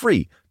for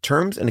free.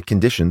 Terms and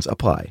conditions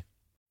apply.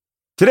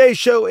 Today's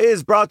show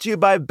is brought to you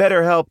by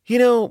BetterHelp. You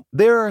know,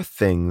 there are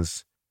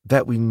things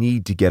that we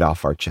need to get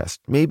off our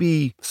chest.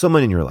 Maybe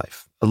someone in your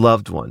life, a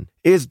loved one,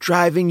 is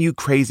driving you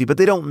crazy, but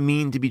they don't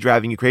mean to be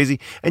driving you crazy.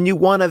 And you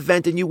want to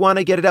vent and you want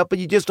to get it out, but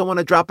you just don't want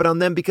to drop it on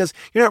them because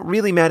you're not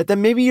really mad at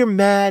them. Maybe you're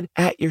mad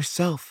at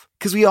yourself.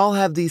 Because we all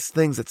have these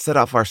things that set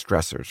off our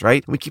stressors,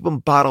 right? We keep them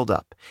bottled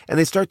up and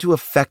they start to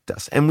affect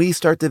us. And we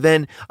start to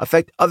then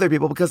affect other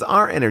people because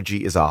our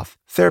energy is off.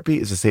 Therapy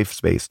is a safe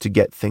space to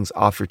get things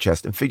off your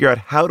chest and figure out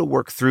how to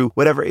work through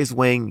whatever is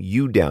weighing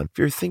you down. If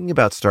you're thinking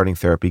about starting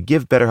therapy,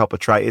 give BetterHelp a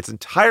try. It's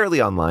entirely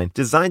online,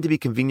 designed to be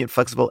convenient,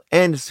 flexible,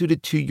 and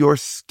suited to your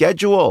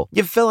schedule.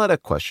 You fill out a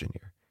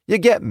questionnaire, you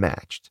get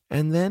matched,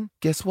 and then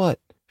guess what?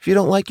 If you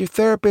don't like your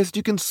therapist,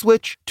 you can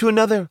switch to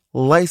another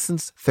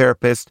licensed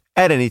therapist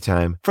at any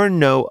time for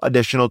no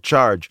additional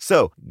charge.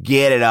 So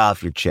get it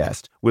off your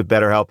chest with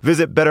BetterHelp.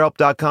 Visit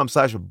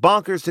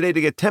BetterHelp.com/bonkers today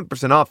to get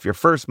 10% off your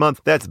first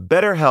month. That's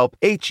BetterHelp,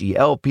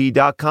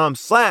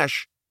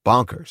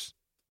 HELP.com/bonkers.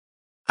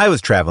 I was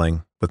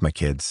traveling with my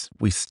kids.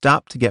 We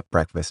stopped to get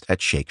breakfast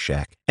at Shake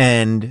Shack.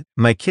 And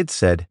my kids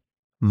said,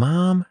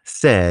 Mom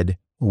said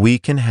we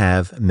can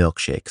have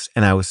milkshakes.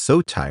 And I was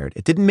so tired.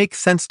 It didn't make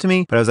sense to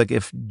me, but I was like,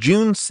 if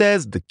June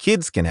says the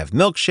kids can have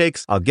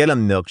milkshakes, I'll get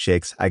them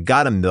milkshakes. I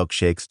got them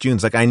milkshakes.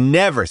 June's like, I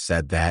never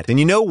said that. And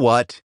you know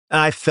what?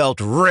 I felt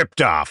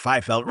ripped off.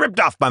 I felt ripped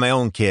off by my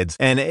own kids.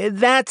 And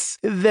that's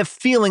the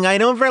feeling I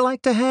never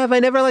like to have. I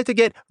never like to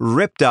get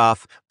ripped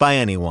off by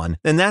anyone.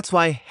 And that's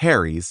why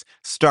Harry's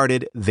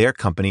started their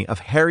company of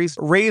Harry's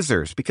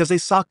Razors, because they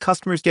saw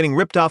customers getting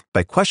ripped off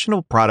by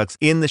questionable products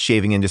in the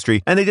shaving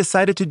industry. And they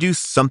decided to do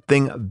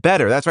something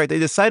better. That's right. They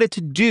decided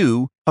to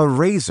do a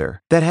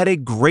razor that had a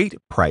great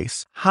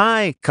price,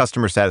 high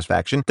customer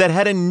satisfaction, that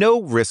had a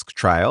no-risk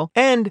trial,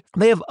 and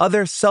they have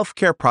other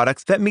self-care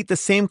products that meet the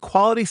same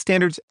quality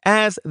standards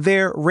as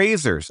their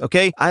razors,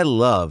 okay? I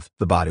love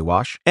the body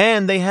wash,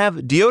 and they have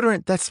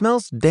deodorant that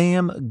smells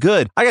damn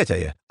good. I gotta tell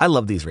you, I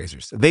love these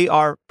razors. They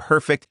are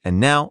perfect, and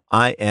now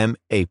I am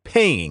a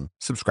paying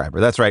subscriber.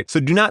 That's right. So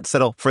do not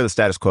settle for the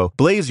status quo.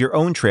 Blaze your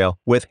own trail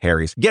with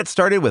Harry's. Get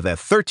started with a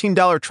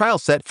 $13 trial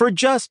set for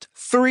just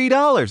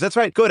 $3. That's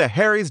right. Go to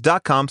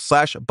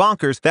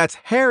harrys.com/bonkers. That's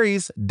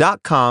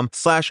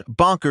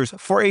harrys.com/bonkers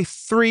for a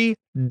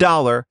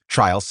 $3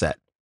 trial set.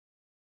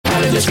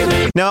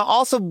 Now,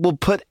 also we'll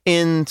put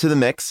into the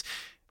mix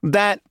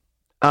that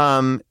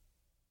the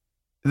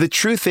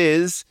truth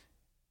is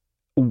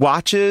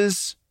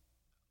watches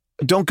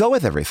don't go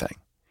with everything.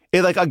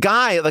 Like a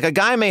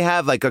guy may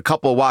have like a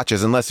couple of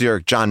watches, unless you're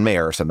John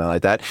Mayer or something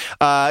like that.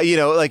 Then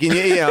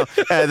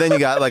you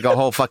got like a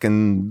whole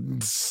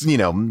fucking,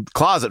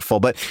 closet full.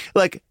 But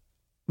like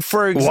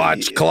for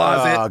watch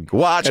closet,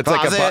 watch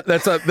closet.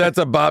 That's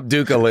a Bob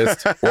Duca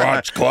list.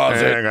 Watch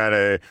closet. I got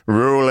a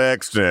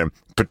Rolex,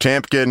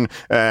 Potemkin,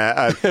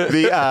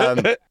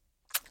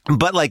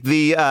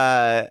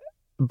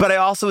 But I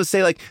also would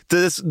say like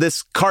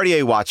this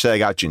Cartier watch that I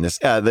got June, this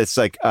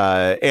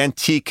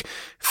antique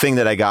thing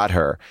that I got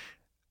her.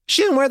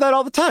 She didn't wear that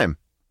all the time.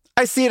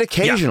 I see it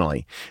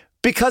occasionally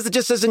because it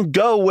just doesn't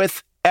go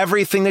with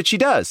everything that she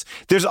does.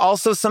 There's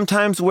also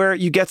sometimes where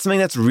you get something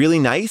that's really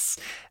nice,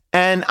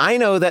 and I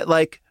know that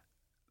like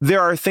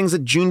there are things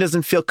that June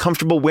doesn't feel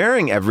comfortable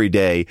wearing every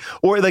day,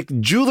 or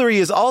like jewelry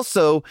is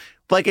also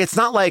like, it's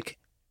not like,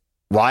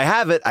 well, I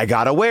have it, I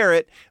gotta wear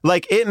it.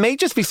 Like, it may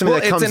just be something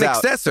that comes out. It's an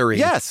accessory.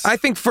 Yes. I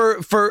think for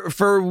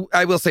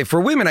I will say,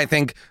 for women, I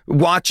think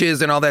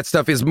watches and all that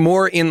stuff is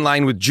more in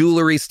line with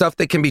jewelry, stuff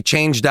that can be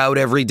changed out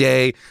every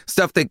day,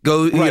 stuff that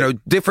goes,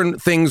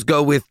 different things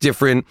go with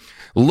different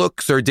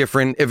looks or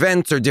different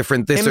events or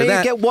different this or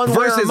that. Get one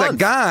versus a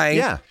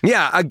guy.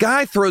 A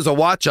guy throws a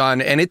watch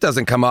on and it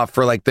doesn't come off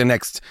for like the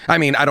next, I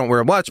mean, I don't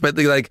wear a watch, but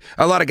like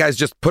a lot of guys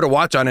just put a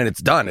watch on and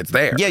it's done. It's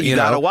there. Yeah, you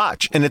got a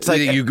watch. And it's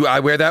like, I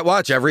wear that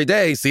watch every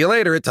day. See you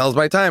later. It tells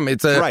my time.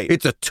 It's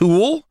a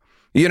tool.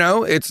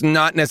 It's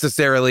not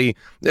necessarily,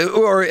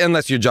 or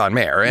unless you're John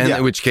Mayer,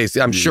 in which case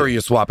I'm sure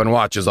you're swapping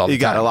watches all the time. You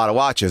got a lot of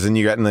watches, and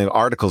you got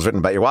articles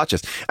written about your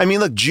watches. I mean,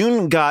 look,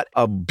 June got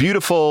a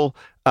beautiful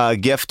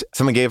gift.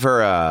 Someone gave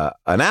her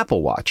an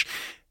Apple Watch.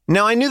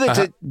 Now, I knew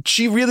that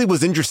she really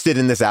was interested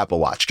in this Apple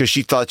Watch because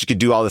she thought she could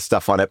do all this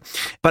stuff on it.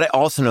 But I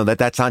also know that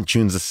that's not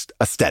June's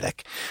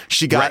aesthetic.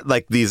 She got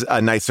like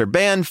a nicer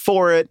band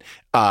for it.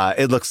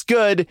 It looks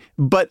good.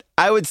 But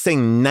I would say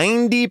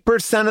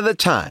 90% of the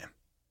time,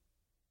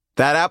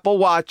 that Apple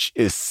Watch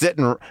is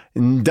sitting,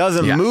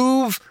 doesn't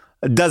move,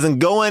 doesn't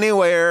go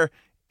anywhere.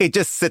 It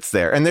just sits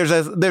there. And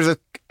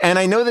and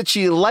I know that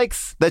she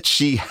likes that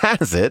she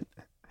has it.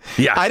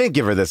 Yeah. I didn't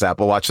give her this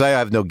Apple Watch, so I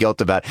have no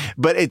guilt about it.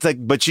 But it's like,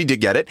 but she did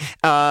get it.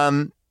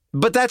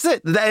 But that's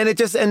it.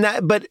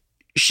 But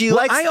she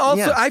likes.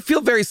 I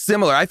feel very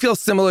similar. I feel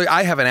similar.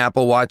 I have an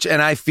Apple Watch,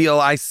 and I feel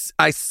I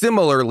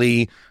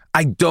similarly,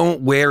 I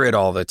don't wear it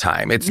all the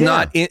time. It's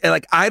not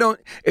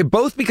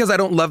both because I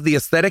don't love the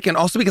aesthetic and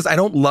also because I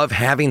don't love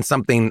having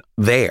something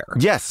there.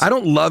 Yes. I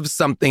don't love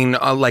something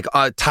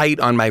tight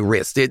on my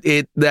wrist.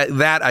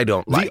 That I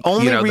don't like. The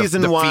only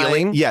reason the why,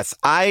 feeling. Yes,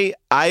 I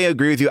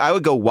agree with you. I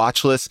would go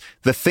watchless.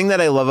 The thing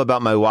that I love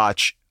about my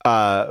watch,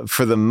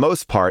 for the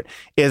most part,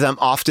 is I'm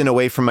often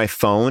away from my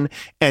phone.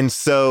 And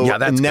so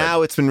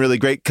now it's been really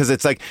great because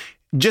it's like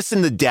just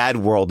in the dad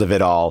world of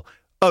it all.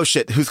 Oh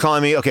shit, who's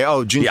calling me? Okay,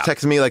 June's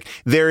texting me. Like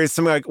there is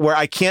something like where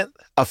I can't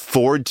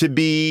afford to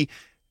be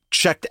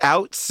checked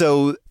out.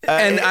 So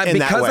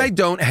because I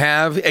don't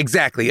have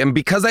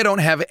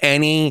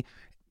any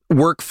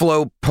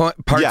workflow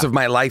parts of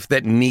my life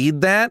that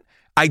need that,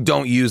 I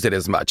don't use it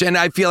as much. And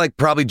I feel like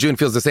probably June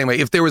feels the same way.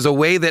 If there was a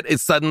way that it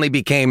suddenly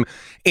became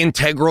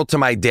integral to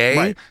my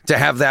day to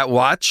have that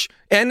watch,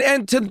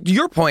 and to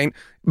your point,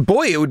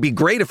 boy, it would be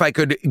great if I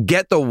could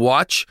get the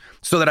watch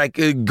so that I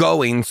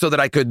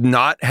could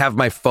not have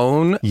my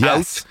phone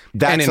out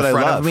and in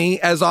front of me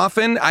as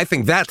often. I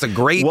think that's a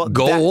great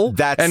goal.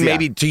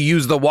 Maybe to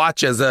use the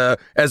watch as a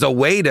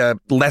way to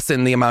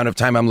lessen the amount of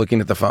time I'm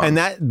looking at the phone. And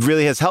that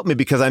really has helped me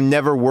because I'm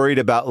never worried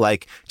about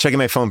like checking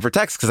my phone for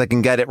text because I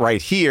can get it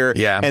right here.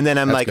 Yeah. And then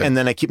and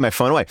then I keep my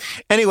phone away.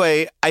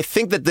 Anyway, I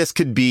think that this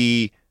could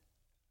be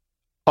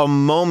a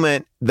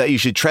moment that you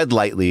should tread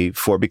lightly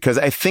for, because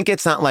I think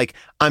it's not like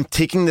I'm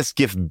taking this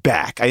gift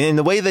back. In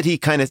the way that he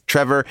kind of,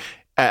 Trevor,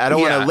 I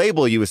don't want to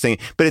label you as saying,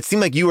 but it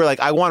seemed like you were like,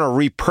 I want to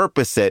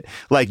repurpose it.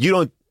 Like you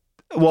don't,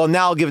 well,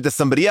 now I'll give it to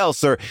somebody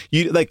else, or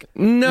you like.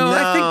 No,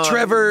 I think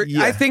Trevor,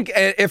 I think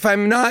if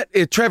I'm not,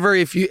 Trevor,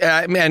 if you,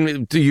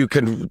 and you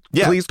can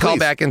please call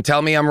back and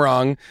tell me I'm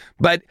wrong,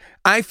 but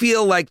I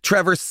feel like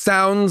Trevor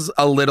sounds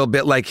a little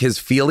bit like his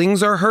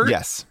feelings are hurt.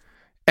 Yes.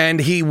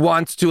 And he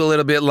wants to a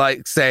little bit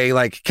like say,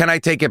 like, can I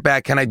take it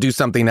back? Can I do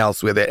something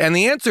else with it? And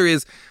the answer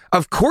is,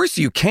 of course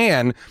you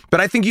can, but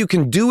I think you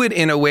can do it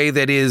in a way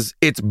that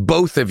it's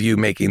both of you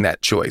making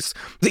that choice.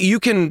 That you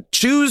can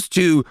choose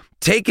to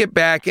take it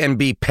back and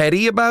be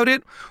petty about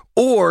it,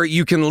 or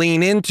you can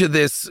lean into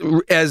this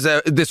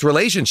this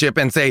relationship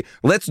and say,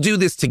 let's do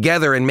this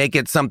together and make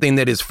it something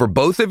that is for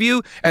both of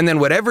you. And then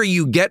whatever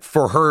you get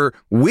for her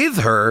with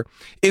her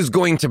is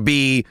going to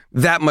be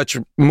that much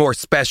more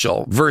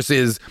special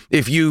versus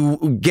if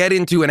you get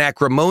into an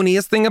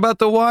acrimonious thing about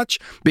the watch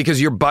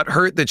because you're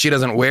butthurt that she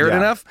doesn't wear it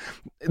enough.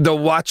 The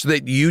watch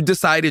that you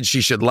decided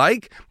she should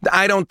like,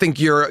 I don't think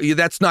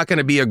that's not going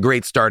to be a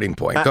great starting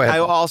point. Go ahead. I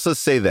will also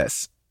say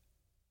this.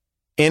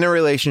 In a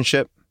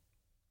relationship,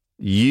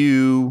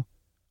 you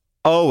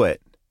owe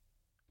it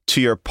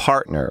to your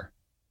partner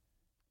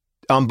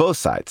on both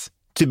sides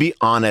to be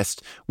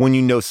honest when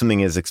you know something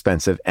is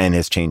expensive and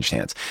has changed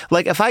hands.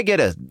 Like if I get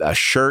a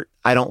shirt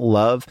I don't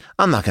love,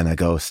 I'm not going to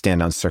go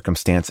stand on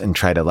circumstance and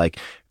try to like,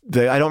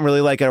 I don't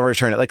really like it, I'll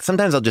return it. Like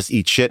sometimes I'll just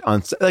eat shit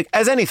on like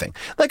as anything.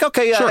 Like,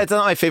 okay, it's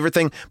not my favorite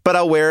thing, but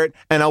I'll wear it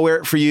and I'll wear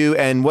it for you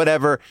and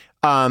whatever.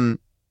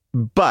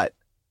 But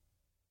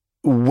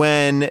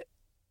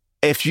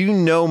if you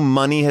know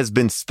money has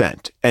been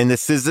spent and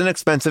this is an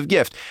expensive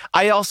gift,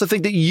 I also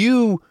think that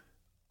you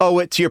owe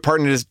it to your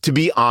partner to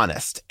be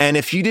honest. And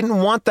if you didn't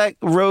want that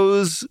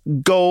rose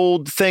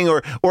gold thing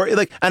or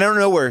like, I don't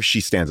know where she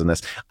stands on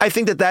this. I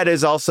think that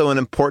is also an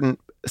important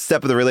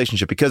step of the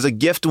relationship because a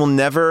gift will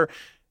never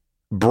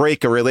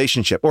break a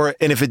relationship, and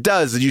if it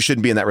does, you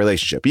shouldn't be in that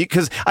relationship,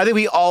 because I think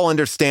we all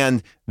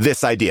understand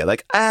this idea.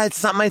 Like,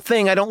 it's not my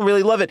thing. I don't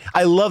really love it.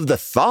 I love the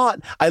thought.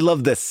 I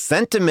love the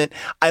sentiment.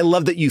 I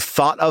love that you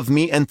thought of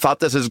me and thought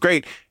this is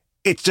great.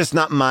 It's just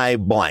not my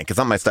blank. It's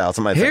not my style. It's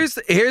not my thing.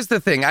 Here's the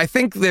thing. I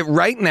think that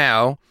right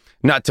now,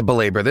 not to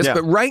belabor this,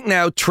 but right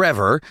now,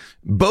 Trevor,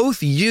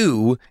 both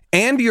you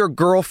and your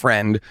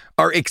girlfriend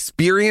are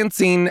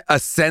experiencing a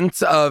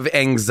sense of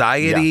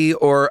anxiety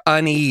or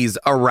unease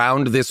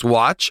around this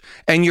watch,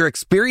 and you're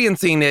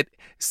experiencing it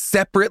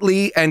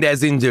separately and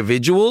as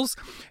individuals.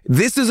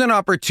 This is an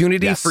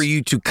opportunity for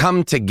you to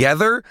come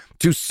together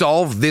to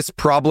solve this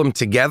problem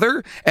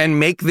together and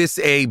make this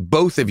a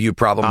both of you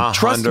problem. 100%.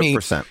 Trust me,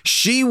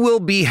 she will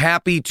be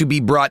happy to be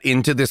brought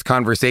into this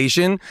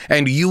conversation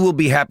and you will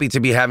be happy to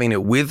be having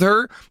it with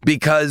her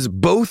because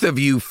both of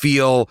you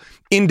feel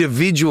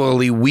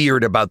individually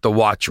weird about the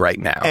watch right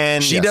now.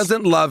 And she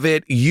doesn't love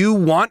it. You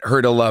want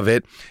her to love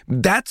it.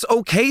 That's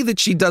okay that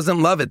she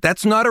doesn't love it.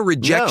 That's not a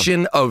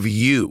rejection of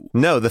you.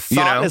 No, the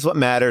thought is what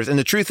matters. And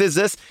the truth is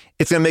this,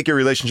 it's going to make your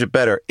relationship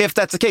better. If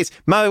that's the case.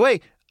 By the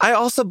way, I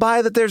also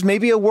buy that there's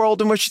maybe a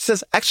world in which she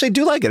says, actually, I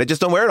do like it. I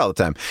just don't wear it all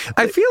the time.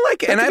 I feel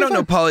like, and I don't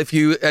know, Paul, if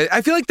you,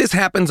 I feel like this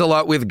happens a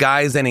lot with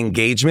guys and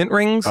engagement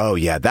rings. Oh,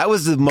 yeah. That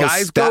was the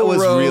most, that was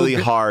really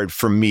hard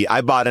for me.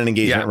 I bought an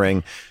engagement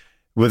ring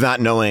without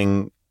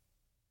knowing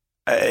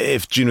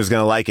if June was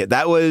going to like it.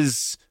 That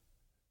was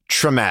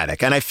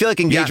traumatic. And I feel like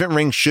engagement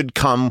rings should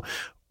come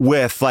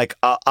with like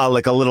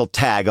a little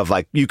tag of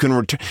like, you can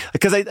return.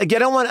 Because I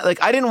don't want to,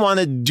 like, I didn't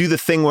want to do the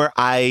thing where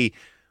I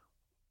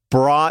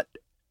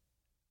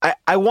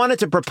wanted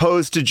to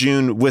propose to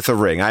June with a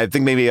ring. I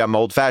think maybe I'm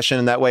old fashioned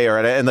in that way,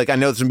 and like I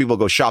know some people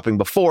go shopping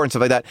before and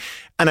stuff like that.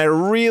 And I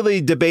really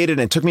debated,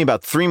 and it took me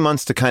about 3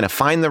 months to kind of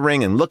find the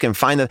ring and look and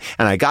find it.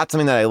 And I got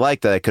something that I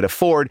liked that I could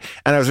afford,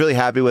 and I was really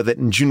happy with it.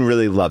 And June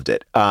really loved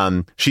it.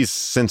 She's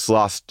since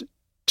lost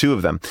 2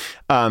 of them,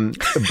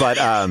 but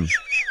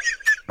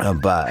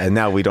and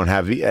now we don't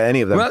have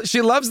any of them. Well,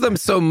 she loves them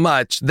so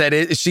much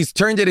that she's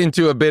turned it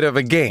into a bit of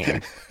a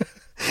game.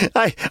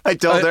 I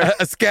told her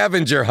a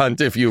scavenger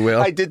hunt, if you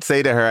will. I did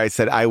say to her, I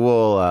said, I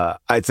will.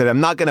 I said, I'm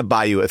not going to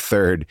buy you a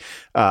third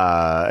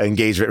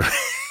engagement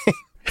ring.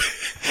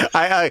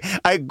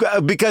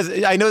 Because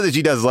I know that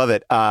she does love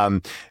it.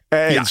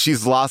 And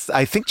she's lost.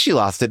 I think she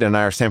lost it in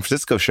our San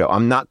Francisco show.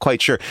 I'm not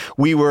quite sure.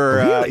 We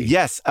were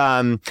yes.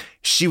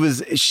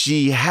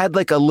 She had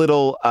like a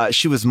little.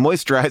 She was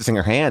moisturizing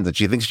her hands, and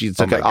she thinks she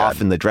took it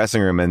off in the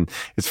dressing room, and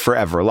it's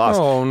forever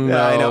lost. Oh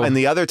no! I know. And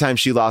the other time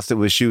she lost it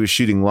was she was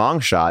shooting long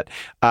shot.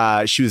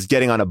 She was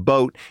getting on a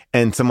boat,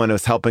 and someone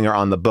was helping her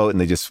on the boat, and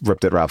they just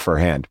ripped it off her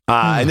hand.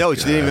 I know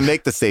she didn't even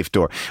make the safe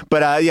door.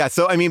 But yeah.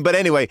 So I mean, but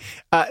anyway,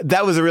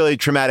 that was a really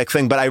traumatic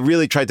thing. But I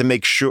really tried to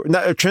make sure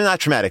not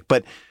traumatic,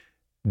 but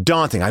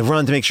daunting. I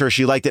wanted to make sure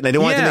she liked it, and I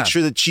didn't want to make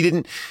sure that she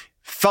didn't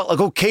felt like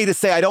okay to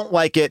say I don't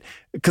like it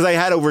because I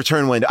had a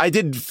return window. I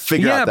did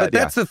figure out that. But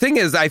that's the thing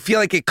is I feel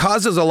like it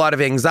causes a lot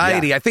of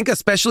anxiety. Yeah. I think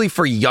especially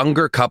for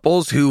younger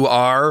couples who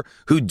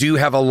do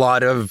have a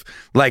lot of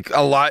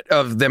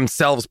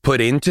themselves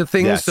put into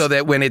things so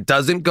that when it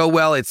doesn't go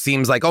well, it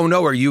seems like, oh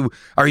no,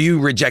 are you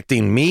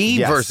rejecting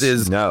me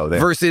versus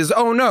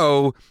oh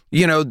no,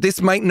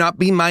 this might not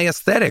be my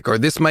aesthetic or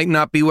this might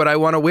not be what I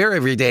want to wear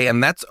every day.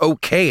 And that's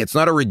okay. It's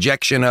not a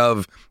rejection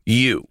of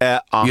you.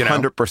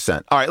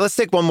 100%. All right, let's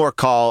take one more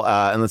call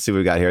and let's see what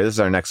we got here. This is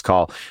our next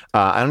call.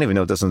 I don't even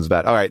know what this one's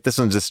about. All right, this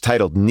one's just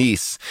titled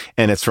Niece,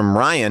 and it's from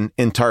Ryan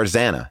in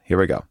Tarzana. Here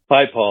we go.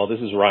 Hi, Paul. This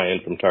is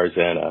Ryan from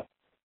Tarzana.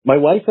 My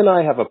wife and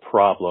I have a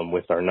problem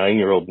with our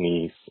 9-year-old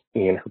niece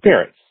and her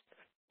parents.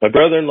 My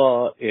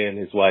brother-in-law and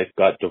his wife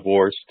got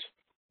divorced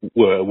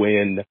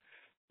when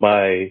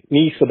my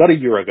niece, about a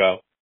year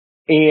ago,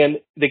 and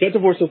they got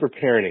divorced over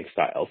parenting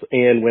styles.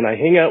 And when I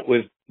hang out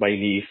with my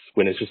niece,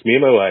 when it's just me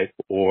and my wife,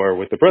 or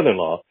with the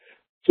brother-in-law,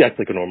 she acts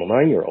like a normal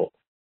 9-year-old.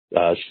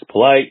 She's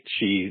polite.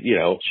 She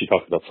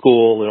talks about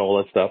school and all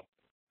that stuff.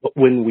 But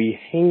when we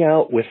hang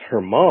out with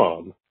her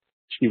mom,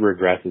 she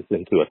regresses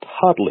into a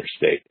toddler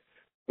state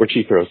where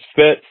she throws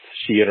fits.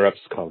 She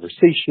interrupts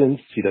conversations.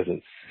 She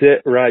doesn't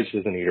sit right. She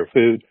doesn't eat her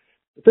food.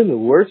 But then the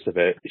worst of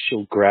it is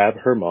she'll grab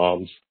her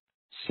mom's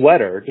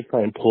sweater to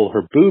try and pull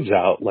her boobs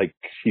out like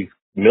she's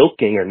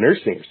milking or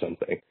nursing or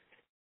something.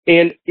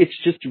 And it's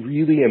just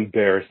really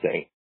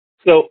embarrassing.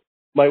 So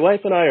my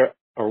wife and I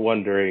are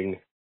wondering,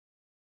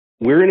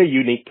 we're in a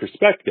unique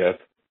perspective.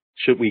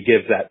 Should we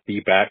give that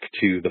feedback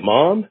to the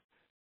mom,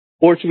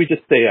 or should we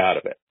just stay out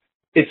of it?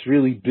 It's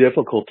really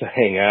difficult to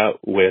hang out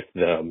with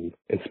them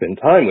and spend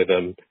time with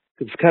them.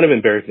 It's kind of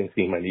embarrassing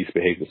seeing my niece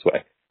behave this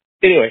way.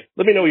 Anyway,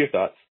 let me know your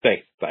thoughts.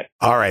 Thanks. Bye.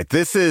 All right.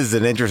 This is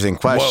an interesting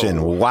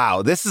question. Whoa.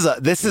 Wow. This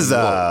is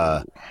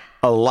a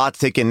lot to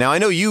take in. Now, I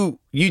know you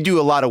do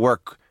a lot of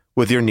work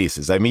with your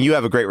nieces. I mean, you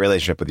have a great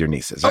relationship with your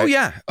nieces,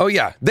 right? Oh,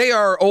 yeah. They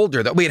are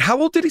older, though. Wait, how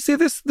old did he say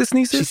this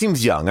niece is? She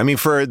seems young. I mean,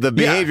 for the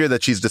behavior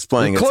that she's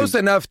displaying. Close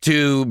enough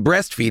to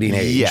breastfeeding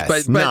age. Yes,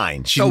 but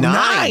 9. She's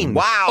 9.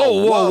 Wow.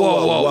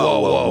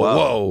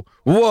 Oh,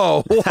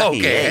 whoa.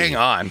 Okay, hang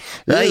on.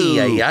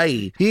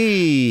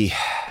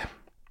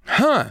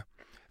 Huh.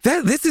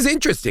 This is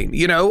interesting,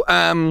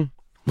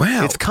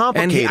 Wow. It's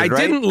complicated, and I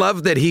didn't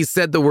love that he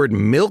said the word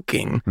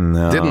milking.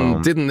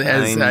 No.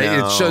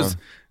 It shows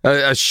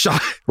a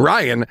shot.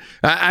 Ryan,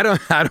 I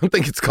don't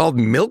think it's called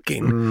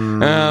milking.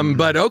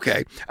 But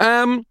okay.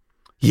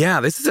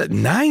 Yeah, this is at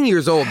 9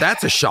 years old.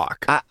 That's a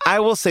shock. I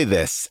will say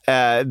this,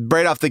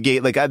 right off the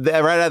gate, right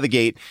out of the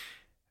gate,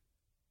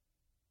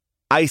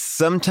 I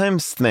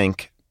sometimes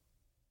think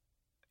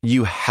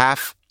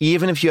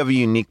even if you have a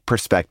unique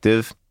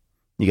perspective,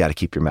 you got to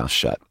keep your mouth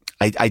shut.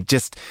 I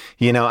just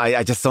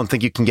don't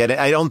think you can get it.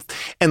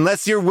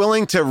 Unless you're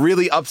willing to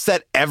really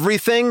upset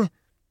everything.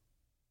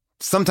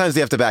 Sometimes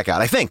you have to back out.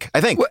 I think.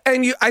 Well,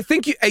 and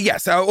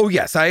yes. Oh,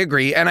 yes, I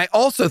agree. And I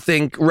also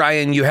think,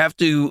 Ryan, you have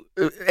to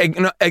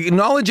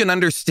acknowledge and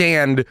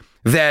understand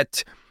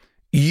that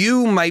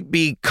you might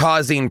be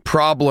causing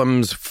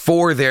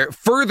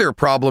further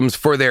problems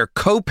for their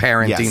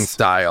co-parenting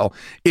style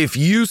if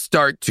you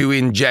start to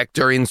inject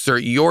or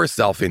insert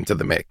yourself into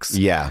the mix.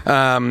 Yeah.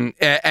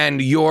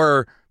 And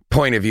your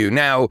point of view.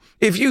 Now,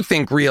 if you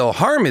think real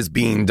harm is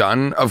being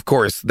done, of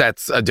course,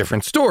 that's a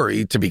different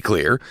story, to be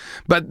clear.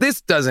 But this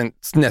doesn't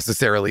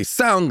necessarily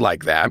sound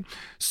like that.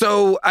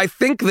 So I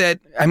think that,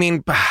 I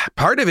mean,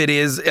 part of it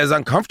is, as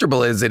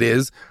uncomfortable as it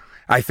is,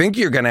 I think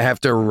you're going to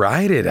have to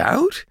ride it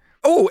out.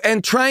 Oh,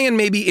 and try and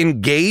maybe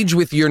engage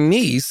with your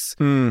niece,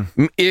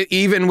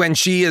 even when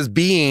she is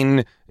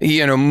being,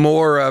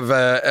 more of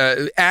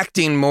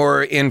acting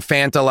more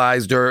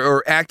infantilized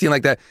or acting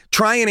like that.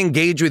 Try and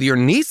engage with your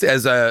niece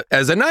as a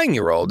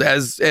 9-year-old,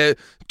 as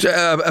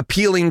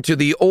appealing to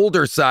the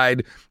older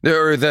side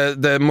or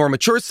the more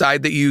mature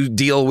side that you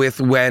deal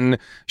with when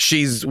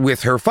she's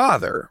with her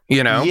father.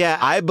 Yeah,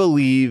 I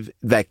believe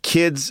that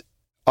kids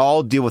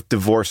all deal with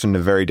divorce in a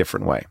very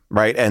different way,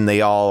 right? And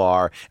they all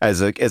are,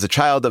 as a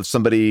child of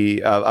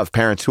somebody, of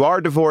parents who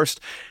are divorced,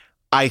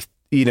 I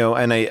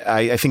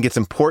think it's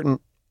important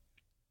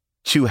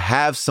to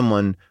have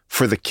someone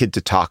for the kid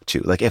to talk to.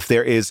 Like if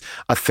there is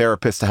a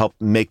therapist to help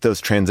make those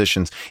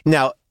transitions.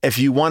 Now, if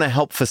you want to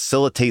help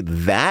facilitate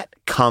that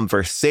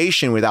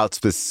conversation without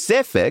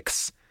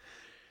specifics,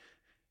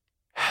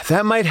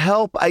 that might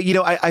help.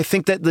 I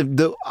think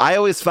that I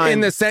always find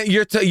in the sense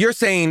you're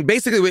saying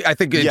basically. I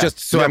think just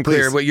so I'm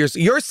clear, what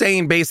you're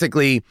saying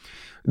basically,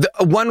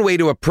 one way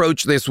to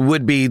approach this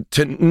would be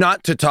to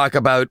not to talk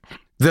about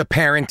the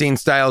parenting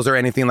styles or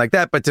anything like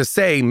that, but to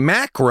say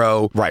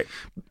macro, right?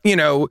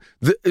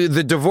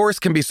 The divorce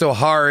can be so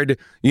hard.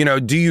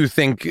 Do you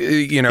think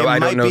I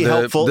don't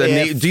know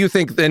do you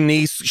think the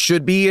niece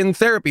should be in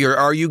therapy, or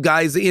are you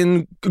guys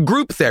in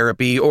group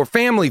therapy or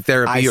family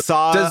therapy?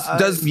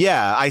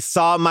 I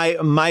saw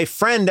my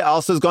friend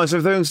also is going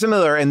through something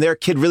similar, and their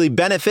kid really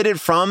benefited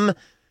from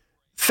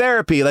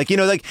therapy. Like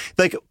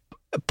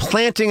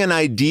planting an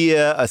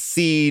idea, a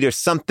seed, or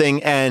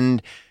something,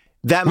 and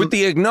that with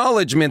the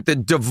acknowledgement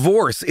that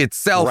divorce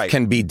itself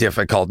can be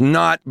difficult,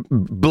 not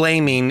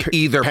blaming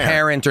either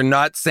parent or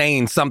not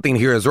saying something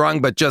here is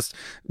wrong, but just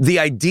the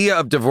idea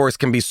of divorce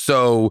can be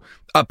so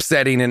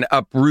upsetting and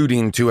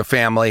uprooting to a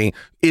family.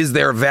 Is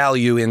there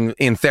value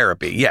in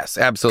therapy? Yes,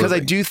 absolutely.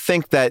 Because I do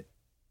think that,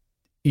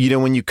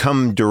 when you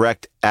come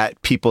direct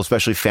at people,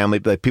 especially family,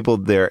 like people,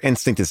 their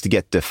instinct is to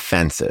get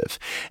defensive.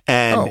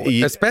 And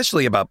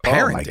especially about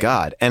parenting. Oh my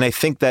God. And I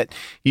think that,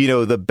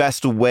 the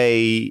best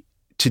way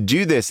to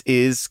do this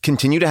is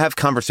continue to have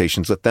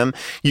conversations with them.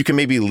 You can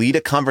maybe lead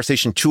a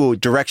conversation to a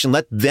direction,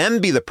 let them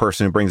be the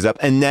person who brings it up,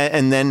 and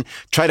then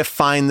try to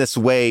find this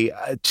way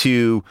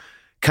to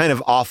kind of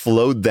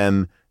offload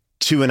them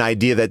to an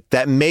idea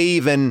that may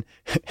even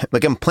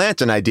like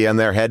implant an idea in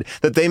their head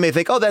that they may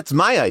think, oh, that's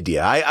my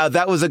idea.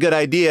 That was a good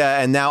idea.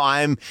 And now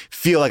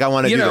feel like I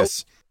want to do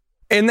this.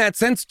 In that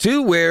sense,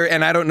 too,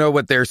 and I don't know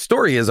what their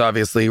story is,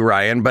 obviously,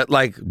 Ryan, but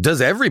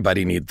does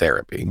everybody need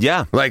therapy?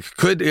 Yeah.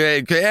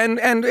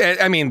 And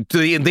I mean,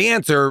 the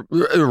answer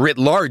writ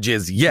large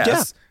is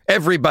yes.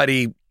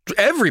 Yeah.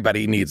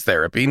 Everybody needs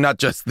therapy, not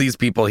just these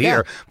people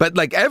here, but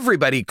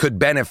everybody could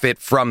benefit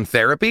from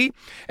therapy.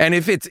 And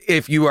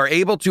if you are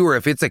able to, or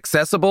if it's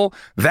accessible,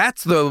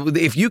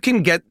 if you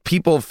can get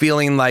people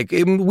feeling like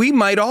we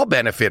might all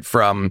benefit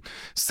from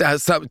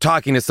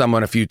talking to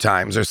someone a few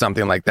times or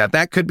something like that,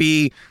 that could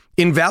be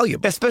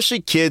invaluable.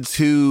 Especially kids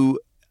who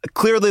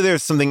clearly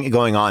there's something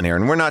going on here,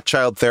 and we're not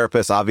child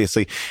therapists,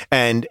 obviously,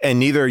 and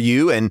neither are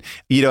you. And,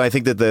 I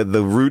think that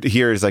the root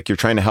here is you're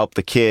trying to help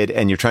the kid,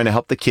 and you're trying to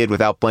help the kid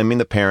without blaming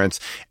the parents,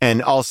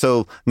 and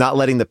also not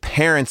letting the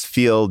parents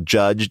feel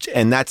judged.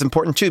 And that's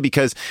important too,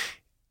 because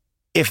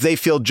if they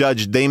feel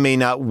judged, they may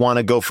not want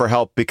to go for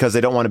help because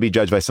they don't want to be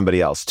judged by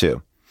somebody else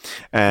too.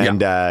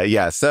 And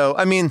so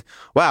I mean,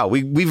 wow,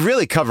 we've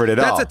really covered it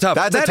all.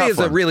 That is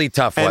a really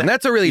tough one.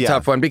 That's a really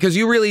tough one, because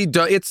you really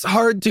do. It's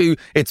hard to.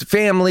 It's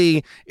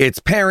family, it's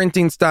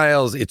parenting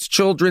styles, it's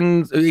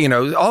children.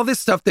 All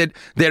this stuff that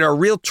are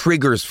real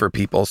triggers for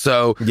people.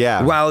 So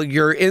while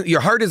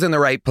your heart is in the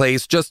right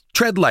place, just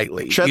tread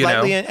lightly.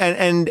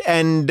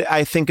 And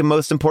I think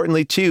most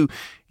importantly too,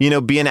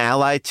 be an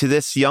ally to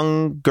this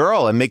young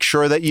girl and make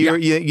sure that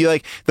you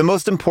the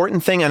most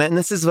important thing. And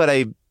this is what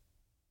I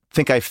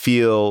think I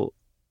feel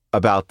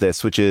about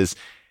this, which is,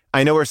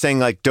 I know we're saying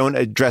don't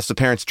address the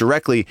parents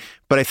directly,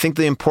 but I think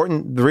the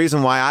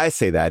reason why I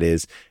say that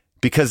is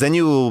because then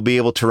you will be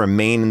able to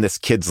remain in this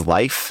kid's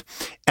life,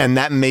 and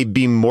that may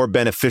be more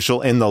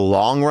beneficial in the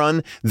long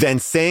run than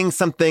saying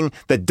something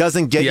that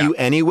doesn't get you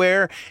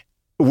anywhere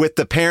with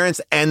the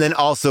parents, and then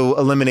also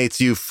eliminates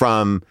you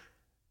from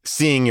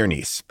seeing your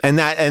niece. And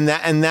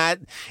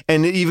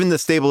even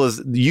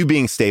you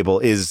being stable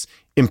is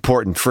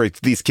important for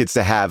these kids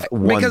to have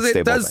one because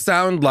it does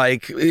sound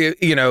like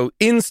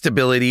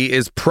instability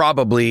is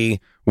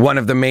probably one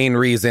of the main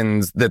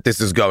reasons that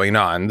this is going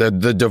on,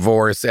 the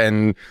divorce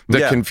and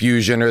the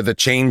confusion or the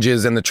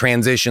changes and the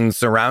transitions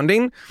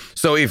surrounding.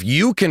 So if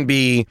you can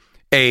be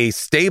a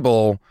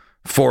stable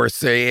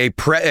force, a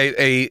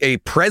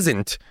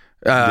present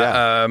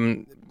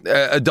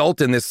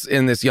adult in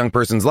this young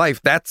person's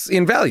life, that's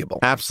invaluable.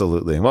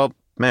 Absolutely. Well,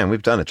 man,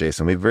 we've done it,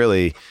 Jason. We've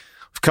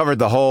covered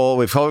the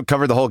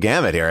whole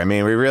gamut here. I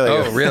mean, we really.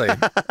 Oh, really?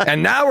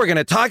 And now we're going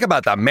to talk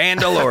about The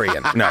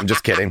Mandalorian. No, I'm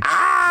just kidding.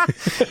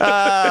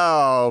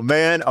 Oh,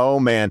 man.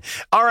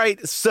 All right.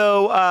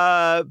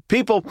 So,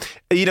 people,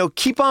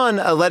 keep on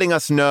letting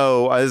us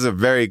know. This is a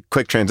very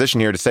quick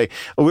transition here to say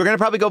we're going to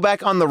probably go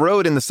back on the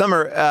road in the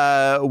summer.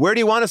 Where do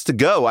you want us to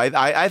go?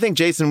 I think,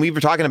 Jason, we were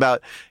talking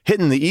about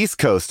hitting the East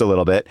Coast a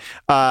little bit.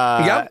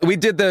 Yeah, we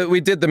did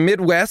the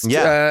Midwest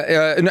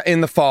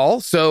in the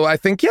fall. So I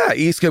think,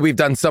 East Coast. We've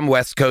done some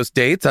West Coast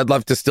dates. I'd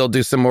love to still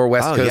do some more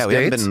West Coast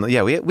dates.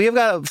 We have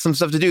got some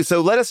stuff to do.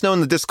 So let us know in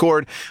the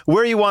Discord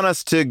where you want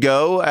us to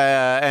go.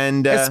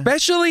 And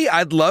especially,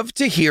 I'd love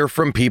to hear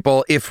from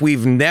people if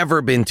we've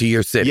never been to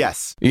your city.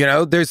 Yes,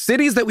 there's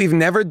cities that we've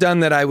never done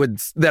that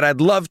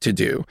I'd love to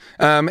do.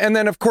 And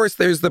then of course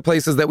there's the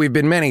places that we've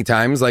been many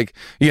times, like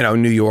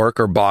New York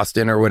or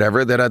Boston or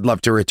whatever, that I'd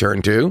love to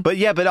return to.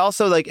 But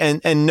also like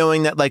and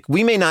knowing that like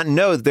we may not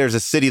know that there's a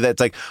city that's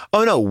like,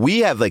 oh no, we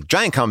have like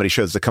giant comedy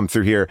shows that come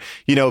through here,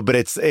 but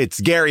it's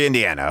Gary,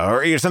 Indiana,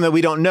 or something that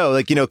we don't know,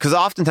 like because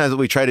oftentimes what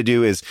we try to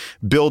do is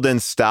build in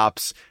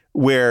stops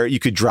where you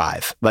could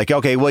drive. Like,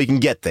 okay, well, you can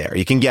get there.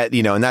 You can get,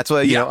 and that's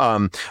what,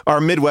 our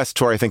Midwest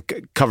tour, I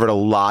think, covered a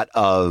lot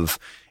of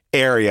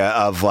area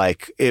of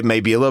like, it may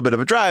be a little bit of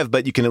a drive,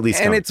 but you can at least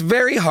And come. it's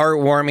very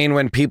heartwarming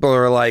when people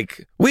are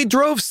like, we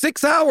drove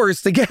 6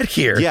 hours to get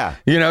here. Yeah.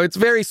 It's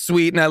very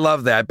sweet and I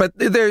love that. But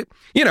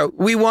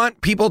we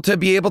want people to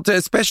be able to,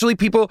 especially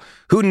people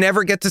who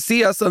never get to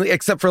see us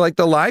except for like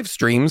the live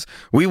streams.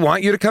 We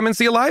want you to come and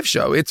see a live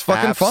show. It's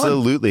fucking fun.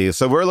 Absolutely.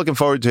 So we're looking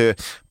forward to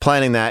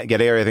planning that,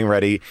 get everything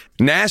ready.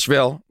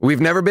 Nashville.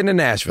 We've never been to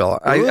Nashville.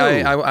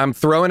 I'm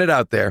throwing it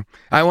out there.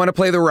 I want to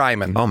play the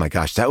Ryman. Oh my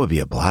gosh, that would be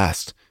a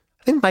blast.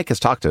 I think Mike has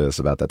talked to us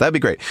about that. That'd be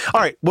great.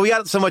 All right. Well, we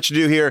got so much to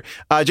do here.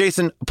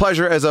 Jason,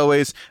 pleasure as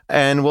always,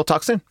 and we'll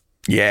talk soon.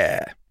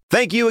 Yeah.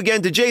 Thank you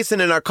again to Jason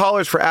and our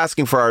callers for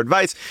asking for our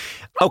advice.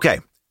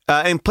 Okay.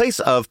 In place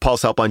of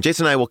Paul's helpline,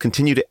 Jason and I will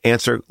continue to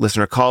answer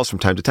listener calls from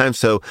time to time.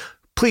 So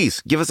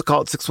please give us a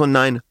call at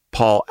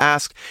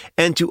 619-PAUL-ASK.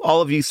 And to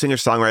all of you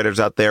singer-songwriters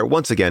out there,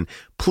 once again,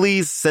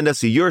 please send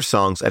us your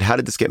songs at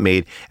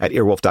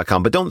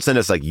howdidthisgetmade@earwolf.com. But don't send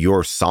us like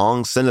your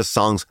songs. Send us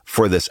songs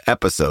for this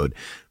episode.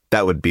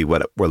 That would be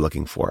what we're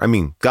looking for. I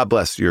mean, God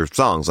bless your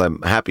songs.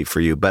 I'm happy for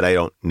you, but I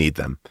don't need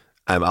them.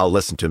 I'll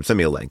listen to them. Send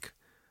me a link.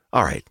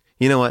 All right.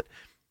 You know what?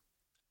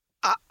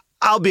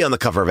 I'll be on the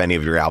cover of any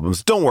of your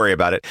albums. Don't worry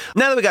about it.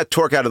 Now that we got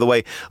Torque out of the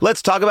way,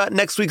 let's talk about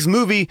next week's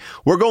movie.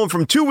 We're going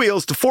from 2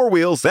 wheels to 4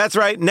 wheels. That's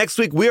right. Next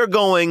week, we are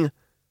going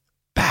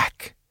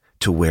back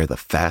to where the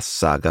Fast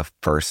saga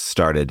first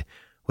started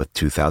with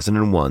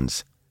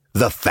 2001's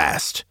The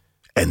Fast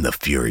and the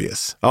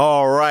Furious.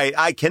 All right.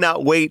 I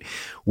cannot wait.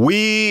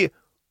 We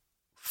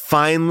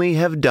finally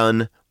have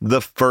done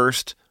the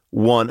first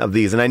one of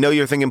these. And I know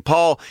you're thinking,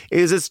 Paul,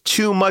 is this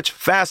too much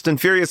Fast and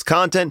Furious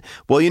content?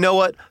 Well, you know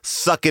what?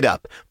 Suck it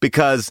up,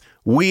 because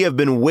we have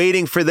been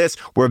waiting for this.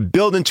 We're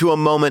building to a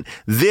moment.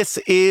 This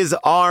is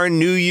our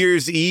New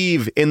Year's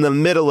Eve in the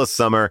middle of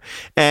summer.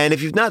 And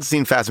if you've not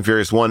seen Fast and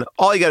Furious 1,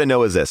 all you got to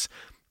know is this.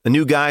 A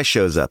new guy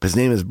shows up. His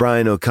name is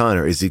Brian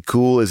O'Connor. Is he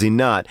cool? Is he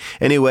not?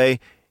 Anyway,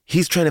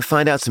 he's trying to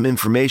find out some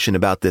information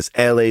about this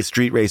LA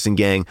street racing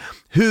gang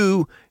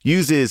who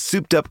uses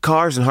souped-up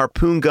cars and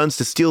harpoon guns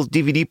to steal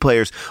DVD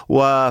players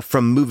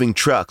from moving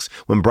trucks.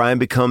 When Brian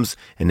becomes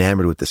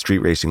enamored with the street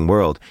racing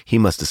world, he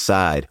must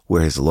decide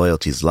where his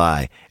loyalties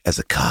lie, as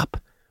a cop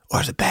or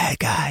as a bad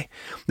guy.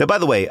 Now, by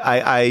the way,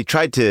 I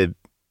tried to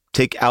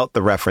take out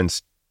the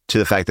reference to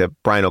the fact that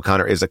Brian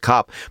O'Connor is a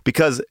cop,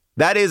 because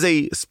that is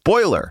a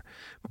spoiler.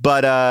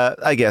 But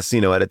I guess,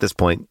 at this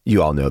point,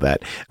 you all know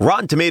that.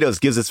 Rotten Tomatoes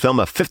gives this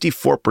film a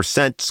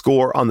 54%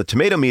 score on the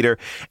tomato meter.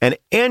 And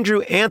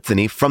Andrew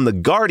Anthony from The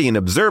Guardian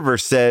Observer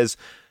says,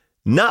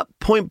 not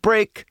Point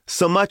Break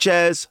so much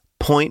as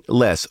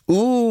pointless.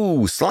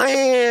 Ooh,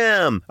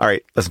 slam. All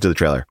right, listen to the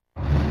trailer.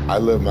 I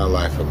live my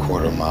life a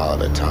quarter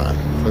mile at a time.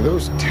 For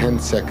those 10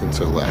 seconds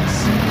or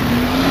less,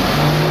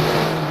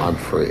 I'm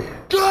free.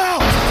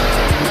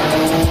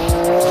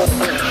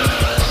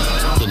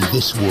 In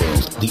this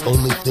world, the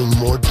only thing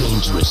more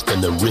dangerous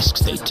than the risks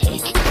they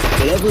take.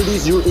 Whatever it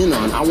is you're in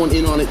on, I want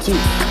in on it too.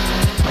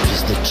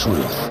 Is the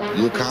truth.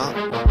 You a cop?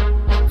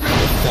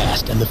 The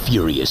Fast and the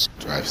Furious.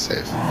 Drive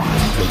safe.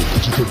 Rated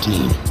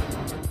PG-13.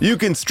 You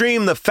can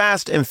stream The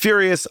Fast and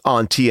Furious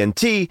on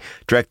TNT,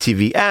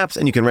 DirecTV apps,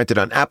 and you can rent it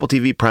on Apple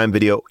TV, Prime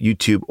Video,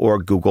 YouTube, or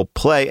Google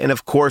Play. And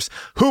of course,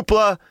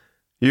 Hoopla.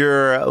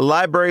 your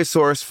library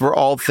source for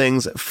all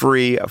things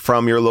free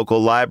from your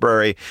local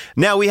library.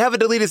 Now, we have a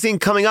deleted scene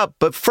coming up,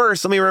 but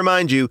first, let me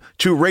remind you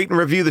to rate and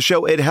review the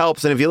show. It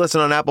helps. And if you listen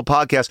on Apple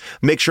Podcasts,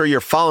 make sure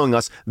you're following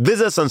us.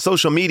 Visit us on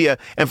social media.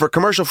 And for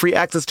commercial-free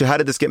access to How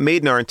Did This Get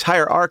Made in our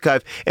entire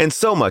archive and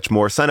so much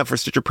more, sign up for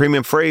Stitcher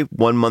Premium for a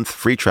 1-month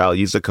free trial.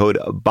 Use the code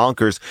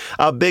BONKERS.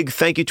 A big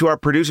thank you to our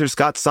producers,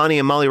 Scott Sani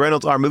and Molly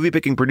Reynolds, our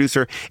movie-picking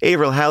producer,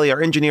 Avril Halley, our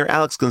engineer,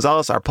 Alex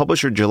Gonzalez, our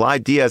publisher, July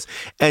Diaz,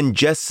 and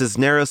Jess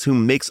Cisneros, who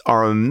makes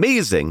our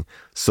amazing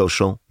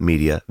social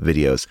media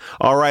videos.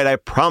 All right, I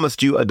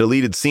promised you a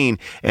deleted scene,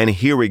 and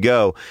here we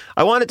go.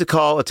 I wanted to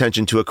call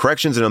attention to a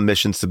corrections and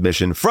omissions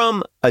submission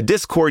from a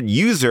Discord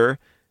user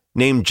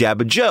named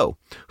Jabba Joe,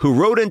 who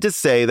wrote in to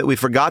say that we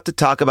forgot to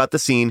talk about the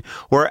scene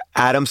where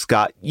Adam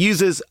Scott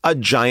uses a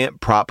giant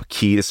prop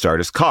key to start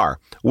his car.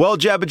 Well,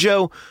 Jabba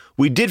Joe,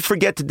 we did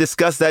forget to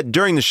discuss that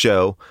during the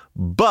show,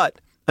 but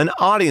an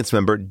audience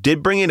member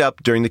did bring it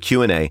up during the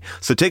Q&A.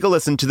 So take a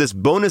listen to this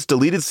bonus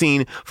deleted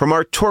scene from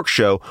our Torque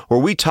show where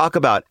we talk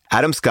about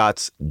Adam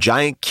Scott's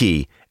giant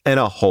key and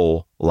a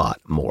whole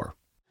lot more.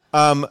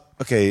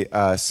 Okay,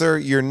 sir,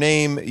 your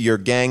name, your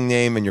gang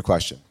name, and your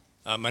question.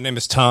 My name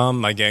is Tom.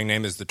 My gang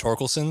name is the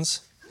Torkelsons.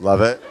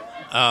 Love it.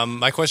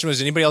 My question was,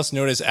 did anybody else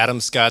notice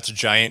Adam Scott's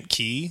giant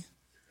key?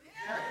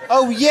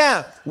 Oh,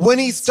 yeah. When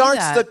he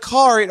starts the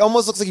car, it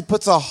almost looks like he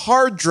puts a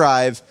hard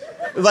drive,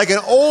 like an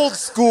old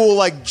school,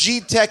 like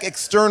G-Tech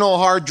external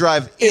hard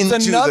drive into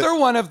It's another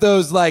one of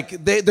those, like,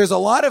 there's a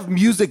lot of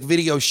music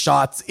video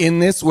shots in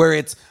this where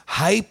it's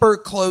hyper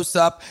close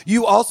up.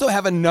 You also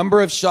have a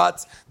number of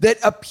shots that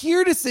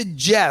appear to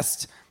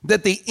suggest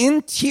that the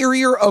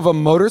interior of a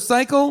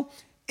motorcycle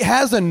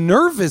has a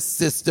nervous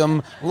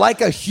system like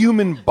a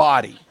human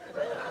body.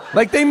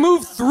 Like, they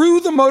move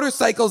through the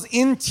motorcycle's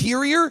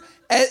interior,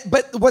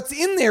 but what's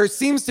in there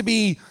seems to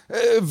be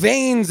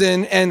veins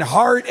and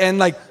heart and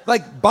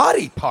like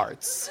body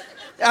parts.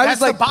 That's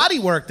the body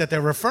work that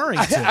they're referring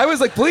to. I was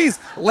like, please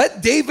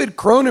let David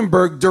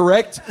Cronenberg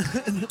direct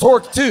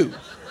Torque 2.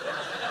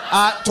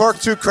 Torque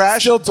 2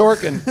 Crash? Still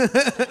torquing.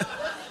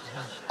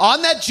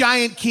 On that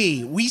giant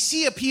key, we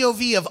see a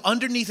POV of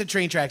underneath the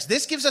train tracks.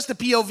 This gives us the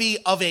POV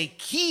of a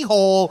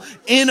keyhole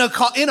in a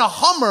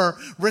Hummer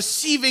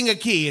receiving a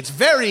key. It's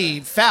very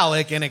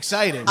phallic and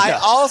exciting. I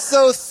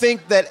also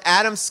think that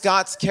Adam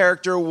Scott's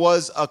character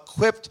was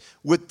equipped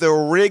with the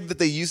rig that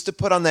they used to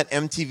put on that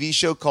MTV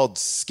show called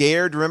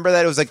Scared. Remember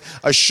that? It was like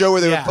a show where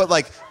they would put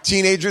like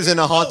teenagers in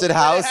a haunted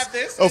house.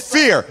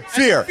 Fear.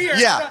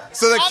 Yeah.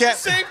 So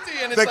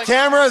the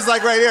camera is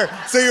like right here.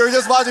 So you're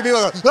just watching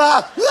people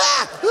go,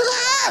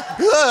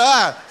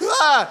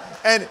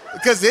 and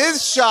because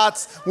his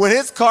shots, when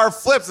his car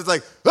flips, it's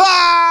like,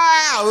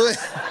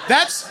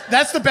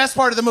 That's the best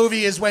part of the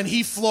movie is when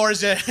he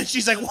floors it. And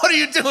she's like, what are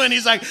you doing?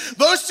 He's like,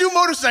 those two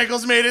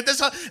motorcycles made it.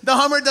 The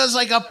Hummer does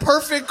like a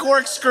perfect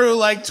corkscrew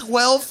like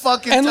 12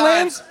 fucking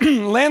times.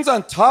 And lands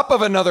on top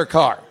of another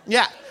car.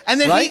 Yeah. And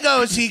then he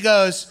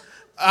goes,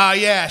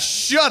 yeah,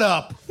 shut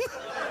up.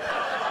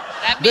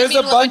 There's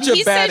a bunch of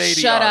he bad said,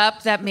 ADR. shut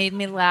up. That made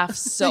me laugh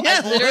so.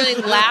 I literally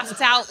laughed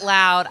out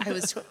loud. I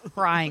was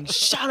crying.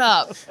 Shut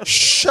up.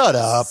 Shut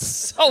up.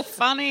 So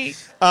funny.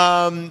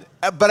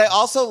 But I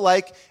also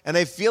like, and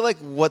I feel like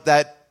what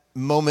that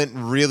moment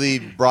really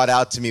brought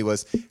out to me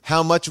was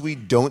how much we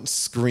don't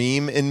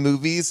scream in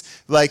movies.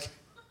 Like,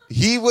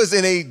 he was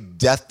in a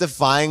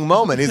death-defying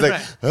moment. He's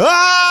like,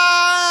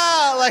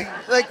 like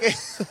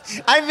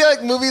I feel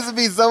like movies would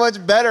be so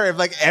much better if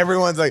like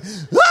everyone's like,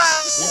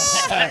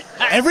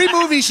 Every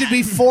movie should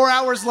be 4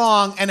 hours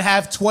long and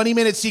have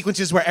 20-minute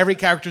sequences where every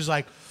character's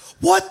like,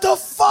 what the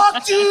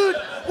fuck, dude?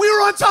 We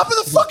were on top of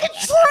the fucking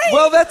train.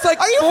 Well, that's like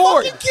Are you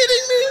Ford. fucking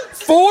kidding me?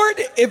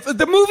 Ford, if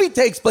the movie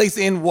takes place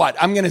in what?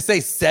 I'm going to say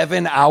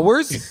 7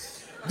 hours.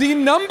 The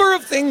number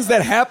of things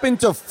that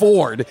happened to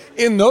Ford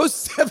in those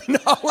 7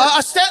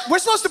 hours. We're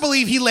supposed to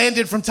believe he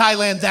landed from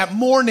Thailand that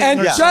morning. And,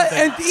 or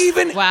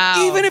even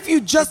if you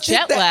just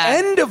hit the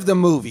end of the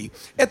movie,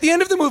 at the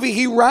end of the movie,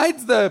 he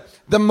rides the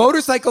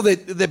motorcycle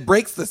that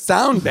breaks the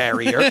sound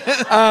barrier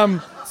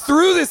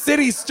through the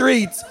city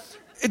streets.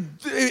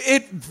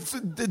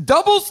 It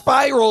double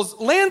spirals,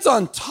 lands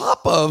on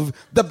top of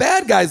the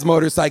bad guy's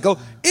motorcycle.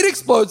 It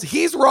explodes.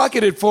 He's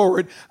rocketed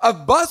forward. A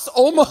bus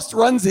almost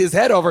runs his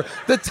head over.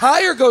 The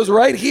tire goes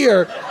right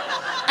here.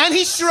 And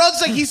he shrugs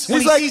like he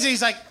sees it,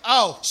 he's like,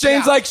 oh.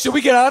 Shane's like, should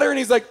we get out of here? And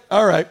he's like,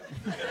 all right.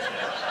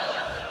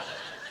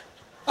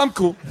 I'm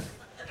cool.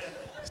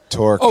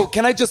 Torque. Oh,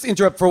 can I just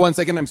interrupt for 1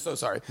 second? I'm so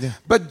sorry. Yeah.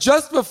 But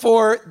just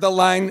before the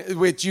line,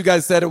 which you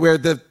guys said, where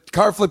the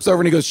car flips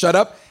over and he goes, shut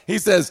up, he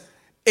says,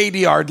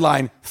 80-yard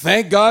line.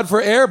 Thank God for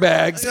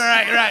airbags.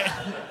 Right.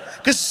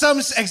 Because some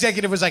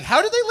executive was like,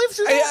 how did they live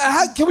through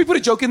that? Can we put a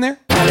joke in there?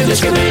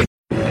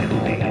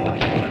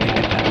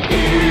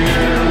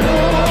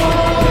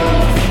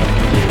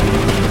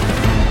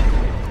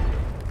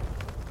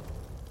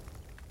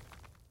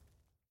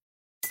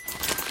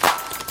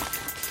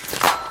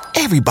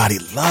 Everybody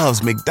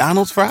loves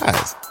McDonald's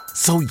fries.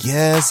 So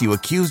yes, you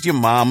accused your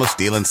mom of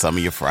stealing some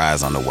of your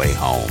fries on the way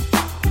home.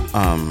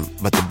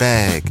 But the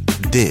bag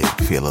did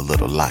feel a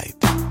little light.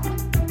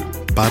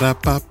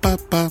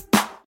 Ba-da-ba-ba-ba.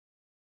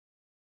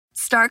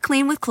 Start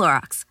clean with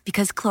Clorox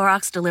because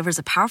Clorox delivers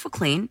a powerful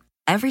clean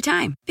every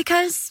time.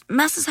 Because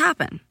messes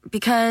happen.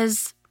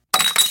 Because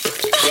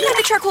I got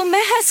the charcoal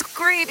mask.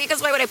 Great,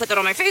 because why would I put that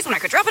on my face when I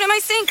could drop it in my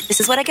sink? This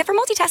is what I get for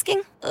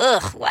multitasking.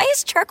 Ugh, why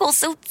is charcoal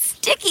so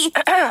sticky?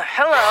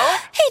 Hello?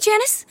 Hey,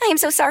 Janice. I am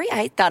so sorry.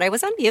 I thought I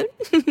was on mute.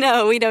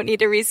 No, we don't need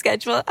to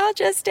reschedule. I'll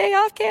just stay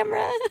off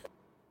camera.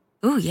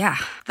 Ooh, yeah,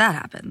 that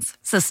happens.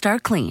 So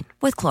start clean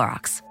with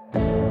Clorox.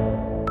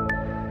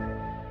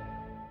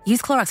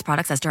 Use Clorox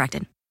products as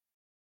directed.